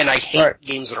right. And I hate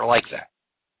games that are like that.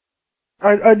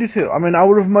 I do too. I mean, I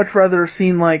would have much rather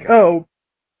seen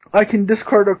I can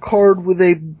discard a card with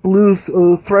a blue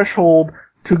threshold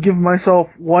to give myself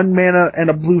 1 mana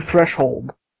and a blue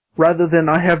threshold, rather than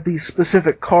I have these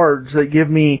specific cards that give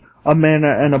me a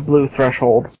mana and a blue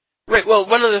threshold. Right, well,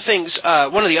 one of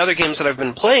the other games that I've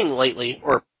been playing lately,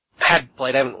 or had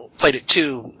played, I haven't played it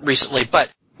too recently, but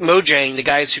Mojang, the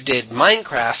guys who did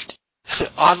Minecraft,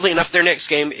 oddly enough, their next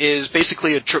game is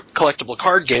basically a collectible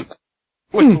card game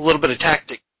with a little bit of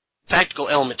tactical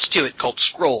elements to it called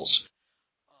Scrolls.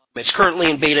 It's currently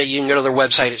in beta. You can go to their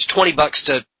website. It's $20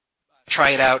 to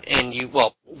try it out, and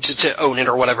to own it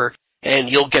or whatever, and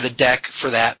you'll get a deck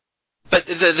for that. But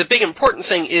the big important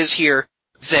thing is here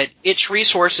that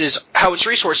how its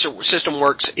resource system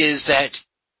works is that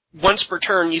once per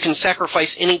turn you can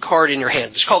sacrifice any card in your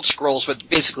hand. It's called Scrolls, but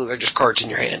basically they're just cards in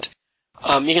your hand.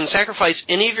 You can sacrifice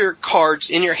any of your cards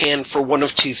in your hand for one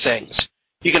of 2 things.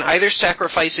 You can either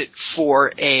sacrifice it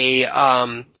for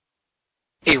a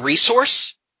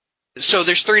resource. So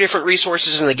there's 3 different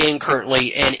resources in the game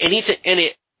currently, and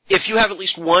if you have at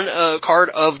least one card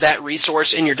of that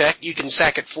resource in your deck, you can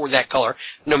sack it for that color,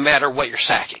 no matter what you're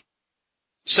sacking.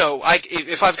 So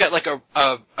if I've got like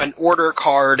an order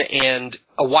card and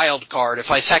a wild card, if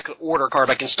I sack the order card,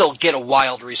 I can still get a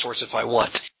wild resource if I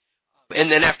want. And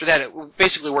then after that, it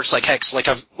basically works like Hex.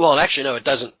 Actually no, it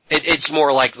doesn't. It's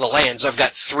more like the lands. I've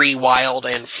got 3 wild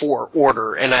and 4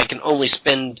 order, and I can only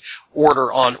spend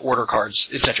order on order cards,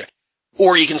 etc.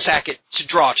 Or you can sack it to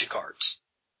draw 2 cards.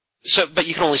 But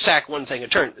you can only sack one thing a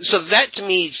turn. So that to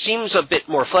me seems a bit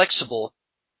more flexible.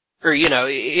 Or,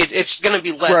 it's going to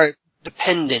be less Right.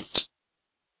 dependent.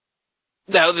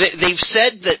 Now, they've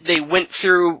said that they went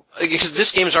through, because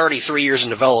this game's already 3 years in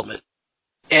development,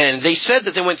 and they said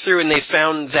that they went through and they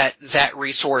found that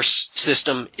resource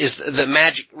system is, the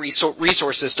magic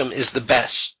resource system is the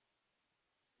best.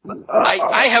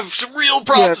 I have some real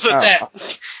problems with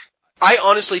that. I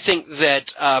honestly think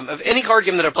that, of any card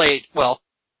game that I played, well,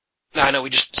 I know we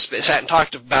just sat and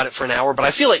talked about it for an hour, but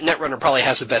I feel like Netrunner probably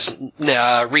has the best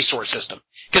resource system,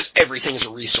 because everything is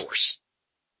a resource.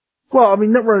 Well, I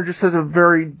mean, Netrunner just has a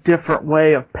very different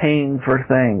way of paying for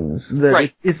things. That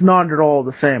Right. It's not at all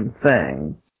the same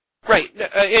thing. Right,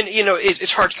 and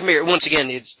it's hard to compare. Once again,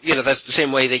 that's the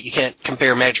same way that you can't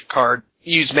compare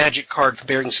use Magic Card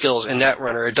comparing skills in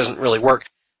Netrunner. It doesn't really work.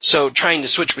 So trying to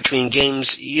switch between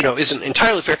games, isn't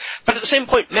entirely fair. But at the same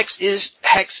point,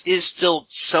 Hex is still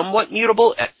somewhat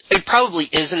mutable. It probably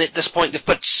isn't at this point. They've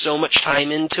put so much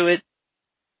time into it.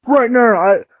 Right,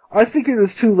 no, I think it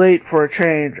is too late for a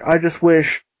change. I just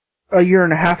wish a year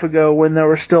and a half ago, when they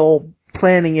were still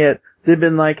planning it, they'd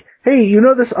been like, hey,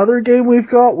 this other game we've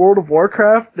got, World of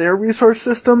Warcraft, their resource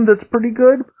system that's pretty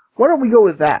good? Why don't we go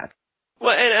with that?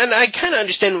 Well, and I kind of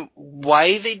understand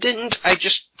why they didn't. I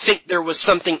just think there was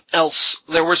something else.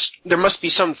 There must be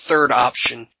some third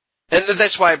option. And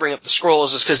that's why I bring up the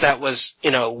scrolls, is because that was,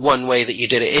 one way that you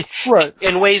did it. Right.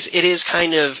 In ways, it's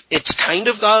kind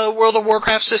of the World of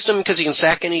Warcraft system, because you can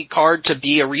sack any card to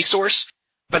be a resource.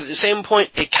 But at the same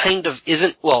point, it kind of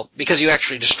isn't, well, because you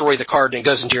actually destroy the card and it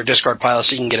goes into your discard pile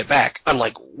so you can get it back,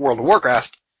 unlike World of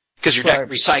Warcraft, because your deck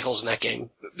recycles in that game.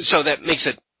 So that makes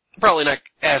it probably not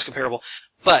as comparable.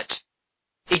 But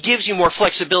it gives you more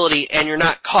flexibility, and you're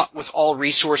not caught with all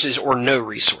resources or no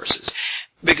resources.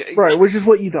 Right, which is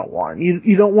what you don't want.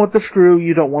 You don't want the screw,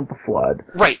 you don't want the flood.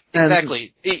 Right,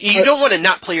 exactly. You don't want to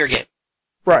not play your game.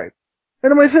 Right.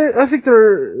 And I think there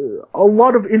are a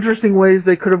lot of interesting ways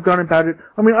they could have gone about it.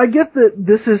 I mean, I get that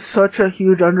this is such a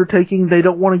huge undertaking, they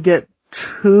don't want to get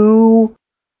too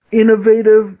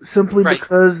innovative simply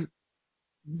because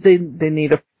they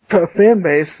need a fan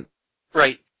base.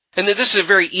 Right. And that this is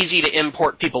very easy to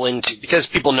import people into, because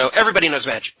everybody knows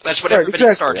Magic. That's what everybody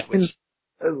started with.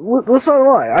 Let's not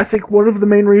lie. I think one of the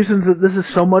main reasons that this is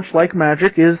so much like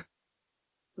Magic is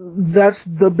that's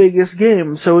the biggest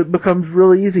game, so it becomes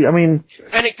really easy. I mean...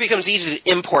 And it becomes easy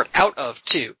to import out of,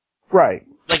 too. Right.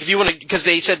 Like, if you want to... Because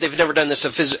they said they've never done this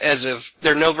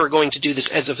they're never going to do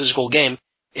this as a physical game.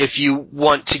 If you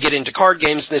want to get into card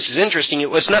games, this is interesting.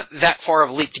 It was not that far of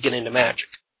a leap to get into Magic.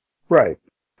 Right.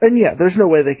 And yeah, there's no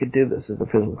way they could do this as a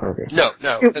physical card game.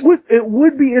 No. It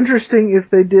would be interesting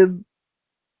if they did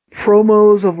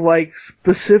promos of, like,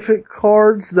 specific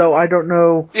cards, though I don't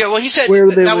know. Yeah, well, he said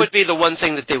that would be the one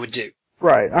thing that they would do.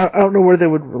 Right. I don't know where they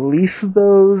would release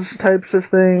those types of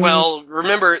things. Well,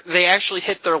 remember, they actually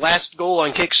hit their last goal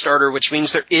on Kickstarter, which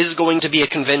means there is going to be a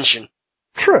convention.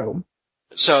 True.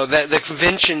 So that the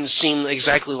conventions seem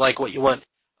exactly like what you want.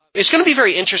 It's going to be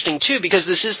very interesting, too, because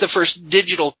this is the first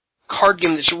digital card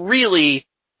game that's really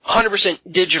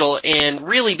 100% digital and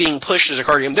really being pushed as a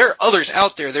card game. There are others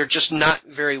out there, they're just not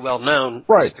very well known,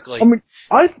 typically. I mean,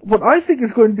 what I think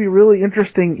is going to be really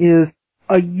interesting is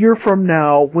a year from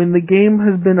now, when the game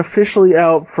has been officially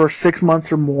out for 6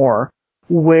 months or more,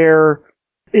 where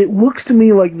it looks to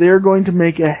me like they're going to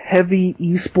make a heavy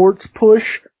esports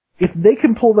push. If they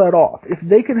can pull that off, if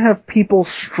they can have people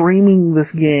streaming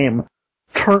this game,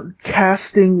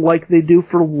 casting like they do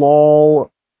for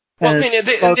LoL, well, and I mean,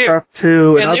 StarCraft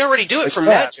 2, and they already do it for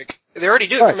Magic. They already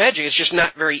do it for Magic. It's just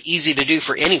not very easy to do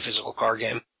for any physical card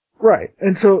game. Right.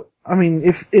 And so, I mean,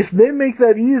 if they make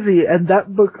that easy, and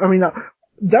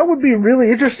that would be really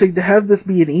interesting to have this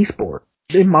be an esport,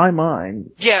 in my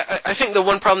mind. Yeah, I think the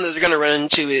one problem that they're going to run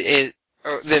into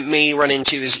that may run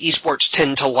into is esports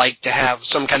tend to like to have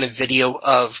some kind of video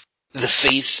of the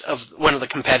face of one of the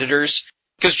competitors.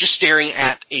 Because just staring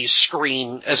at a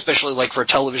screen, especially like for a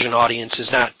television audience,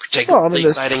 is not particularly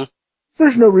exciting.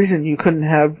 There's no reason you couldn't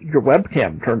have your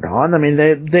webcam turned on. I mean,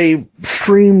 they've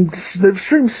streamed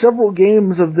several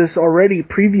games of this already,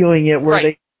 previewing it, where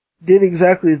they did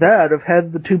exactly that, of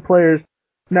had the two players.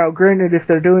 Now, granted, if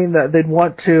they're doing that, they'd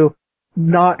want to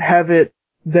not have it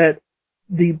that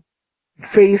the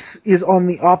face is on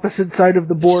the opposite side of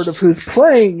the board of who's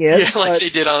playing it. Yeah, like they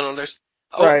did on others.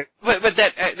 Oh, right. But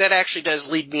that actually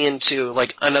does lead me into,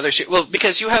 like, another well,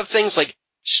 because you have things like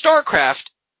StarCraft,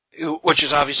 which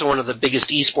is obviously one of the biggest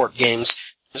esport games.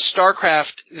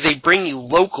 StarCraft, they bring you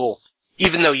local,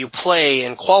 even though you play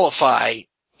and qualify,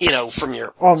 from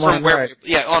your online,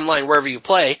 online, wherever you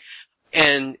play.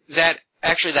 And that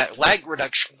lag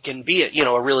reduction can be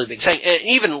a really big thing. And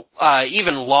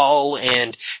even LoL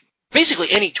and basically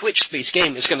any Twitch-based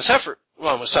game is going to suffer. Well,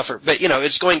 almost suffer, but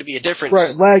it's going to be a difference.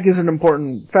 Right, lag is an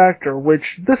important factor,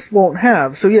 which this won't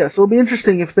have. So yes, it'll be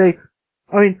interesting if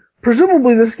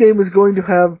presumably this game is going to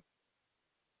have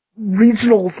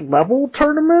regionals level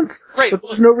tournaments, right? But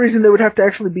there's no reason they would have to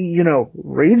actually be,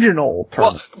 regional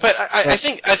tournaments. Well, but I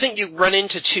think you run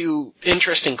into two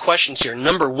interesting questions here.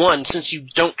 Number one, since you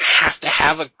don't have to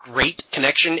have a great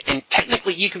connection, and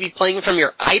technically you could be playing from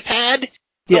your iPad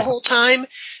the whole time,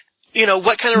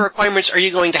 what kind of requirements are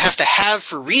you going to have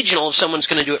for regional if someone's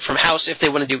going to do it from house if they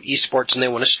want to do esports and they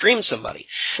want to stream somebody?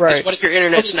 Right. Because what if your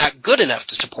internet's not good enough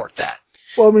to support that?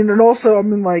 Well, and also,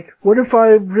 what if I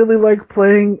really like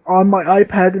playing on my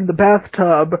iPad in the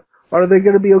bathtub? Are they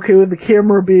going to be okay with the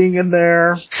camera being in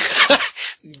there?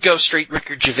 Go straight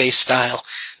Ricky Gervais style.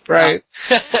 Right.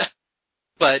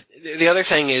 But the other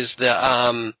thing is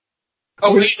are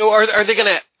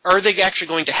they actually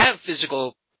going to have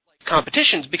physical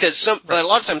competitions? Because a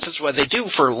lot of times that's what they do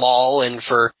for LoL and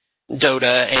for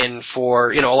Dota and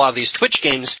for, a lot of these Twitch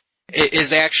games, is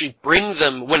they actually bring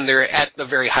them when they're at the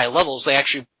very high levels. They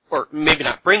actually, or maybe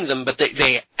not bring them, but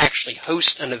they actually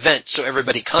host an event so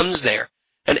everybody comes there.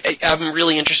 And I'm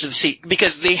really interested to see,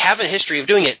 because they have a history of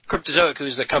doing it. Cryptozoic,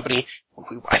 who's the company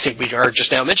who I think we are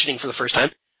just now mentioning for the first time.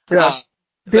 Yeah.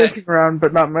 Dancing around,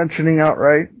 but not mentioning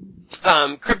outright.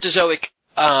 Cryptozoic,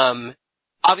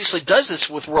 obviously does this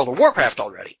with World of Warcraft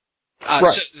already. Right.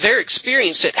 So they're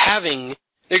experienced at having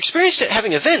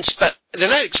events, but they're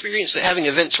not experienced at having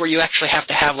events where you actually have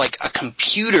to have like a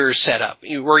computer set up,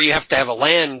 where you have to have a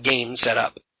LAN game set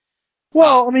up.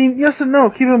 Well, yes and no.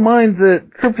 Keep in mind that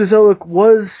Cryptozoic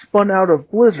was spun out of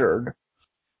Blizzard.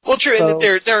 Well, true, and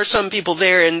that there are some people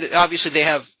there, and obviously they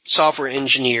have software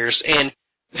engineers, and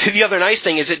the other nice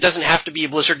thing is it doesn't have to be a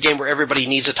Blizzard game where everybody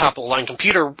needs a top-of-the-line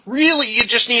computer. Really, you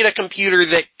just need a computer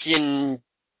that can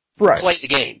play the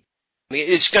game.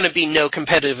 It's going to be no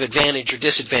competitive advantage or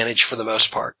disadvantage for the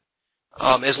most part.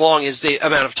 As long as the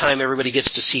amount of time everybody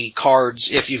gets to see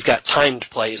cards, if you've got time to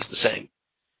play, is the same.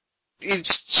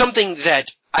 It's something that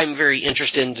I'm very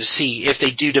interested in to see if they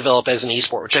do develop as an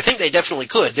esport, which I think they definitely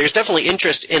could. There's definitely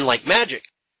interest in, like, Magic.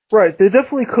 Right, they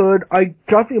definitely could. I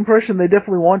got the impression they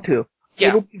definitely want to. Yeah.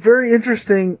 It'll be very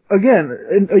interesting, again,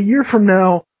 in a year from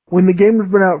now, when the game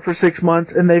has been out for 6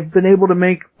 months and they've been able to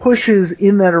make pushes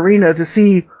in that arena to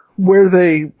see where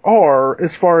they are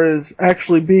as far as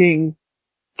actually being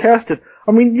casted.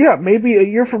 Maybe a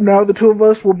year from now the two of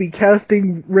us will be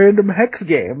casting random Hex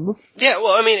games. Yeah,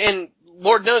 well, and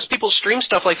Lord knows people stream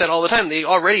stuff like that all the time. They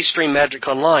already stream Magic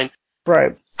Online.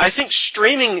 Right. I think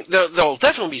streaming, they'll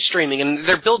definitely be streaming, and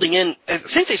they're building in, I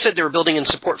think they said they were building in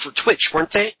support for Twitch,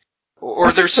 weren't they?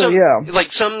 Or there's some,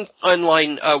 like some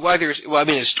online,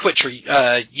 it's Twitch or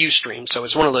Ustream, so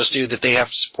it's one of those two that they have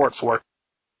support for.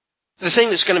 The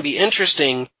thing that's going to be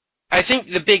interesting, I think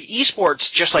the big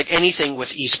esports, just like anything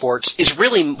with esports, is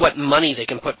really what money they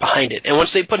can put behind it. And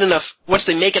once they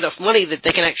make enough money that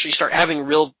they can actually start having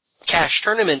real cash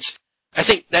tournaments, I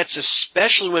think that's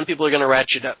especially when people are going to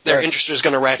ratchet up. Their interest is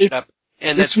going to ratchet up,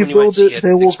 and that's when you might see it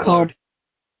explode.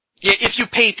 Yeah, if you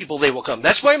pay people, they will come.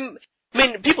 That's why,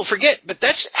 people forget, but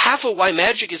that's half of why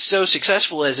Magic is so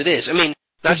successful as it is.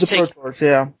 Not to take,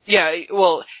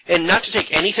 and not to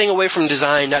take anything away from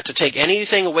design, not to take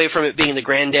anything away from it being the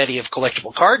granddaddy of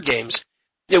collectible card games.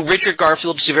 Richard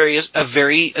Garfield is a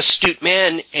very astute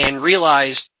man and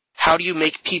realized, how do you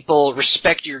make people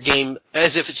respect your game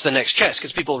as if it's the next chess?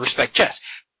 Because people respect chess.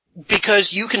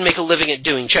 Because you can make a living at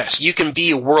doing chess. You can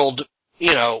be a world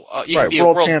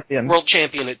champion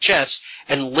at chess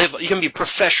and you can be a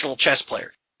professional chess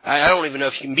player. I don't even know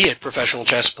if you can be a professional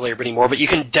chess player anymore, but you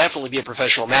can definitely be a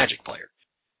professional Magic player.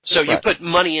 So you put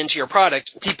money into your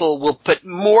product, people will put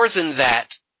more than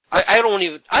that. I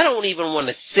don't even want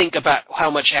to think about how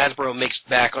much Hasbro makes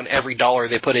back on every dollar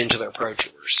they put into their Pro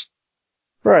Tours.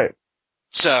 Right.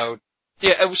 So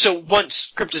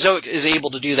once Cryptozoic is able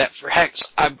to do that for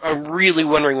Hex, I'm really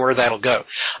wondering where that'll go.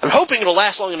 I'm hoping it'll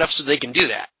last long enough so they can do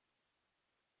that.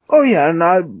 Oh yeah, and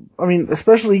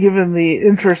especially given the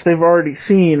interest they've already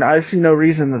seen, I see no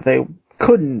reason that they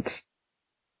couldn't.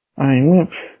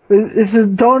 It's a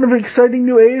dawn of an exciting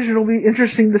new age, and it'll be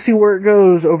interesting to see where it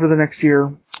goes over the next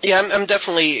year. Yeah, I'm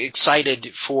definitely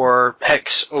excited for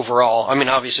Hex overall.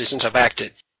 Obviously since I backed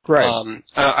it. Right.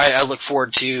 I look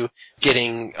forward to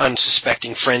getting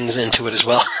unsuspecting friends into it as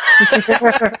well.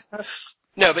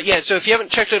 No, but yeah, so if you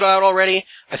haven't checked it out already,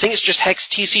 I think it's just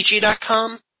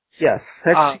hextcg.com. Yes,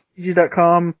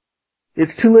 hextcg.com.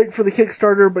 It's too late for the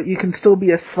Kickstarter, but you can still be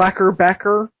a slacker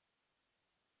backer.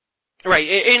 Right,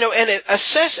 and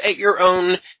assess at your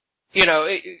own,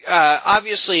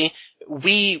 obviously,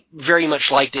 we very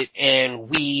much liked it, and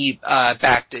we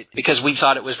backed it because we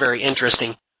thought it was very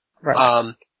interesting.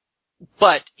 Right.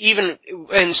 But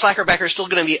and Slacker Backer is still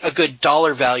going to be a good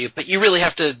dollar value, but you really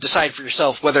have to decide for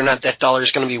yourself whether or not that dollar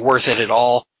is going to be worth it at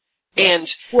all. And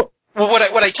what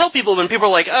I tell people when people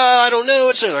are like, I don't know,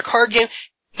 it's another card game,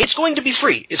 it's going to be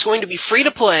free. It's going to be free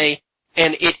to play,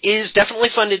 and it is definitely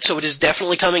funded, so it is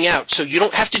definitely coming out. So you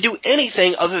don't have to do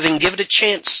anything other than give it a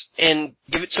chance and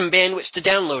give it some bandwidth to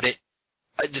download it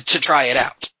to try it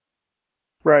out.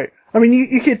 Right. I mean,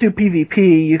 you can't do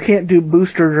PvP, you can't do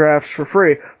booster drafts for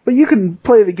free, but you can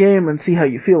play the game and see how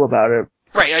you feel about it.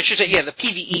 Right, I should say, yeah, the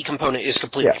PvE component is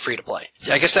completely free to play.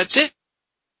 I guess that's it?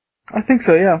 I think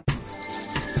so, yeah.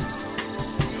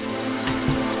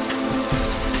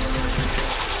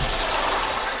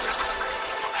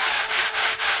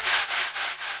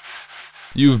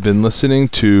 You've been listening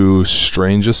to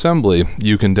Strange Assembly.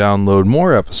 You can download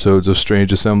more episodes of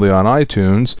Strange Assembly on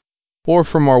iTunes or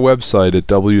from our website at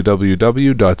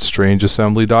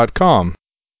www.strangeassembly.com.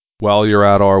 While you're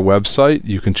at our website,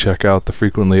 you can check out the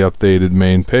frequently updated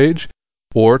main page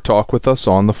or talk with us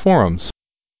on the forums.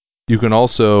 You can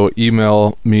also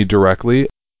email me directly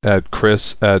at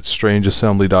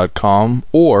chris@strangeassembly.com,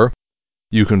 or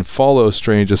you can follow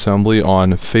Strange Assembly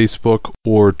on Facebook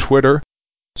or Twitter.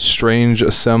 Strange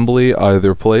Assembly,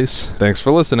 either place. Thanks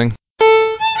for listening.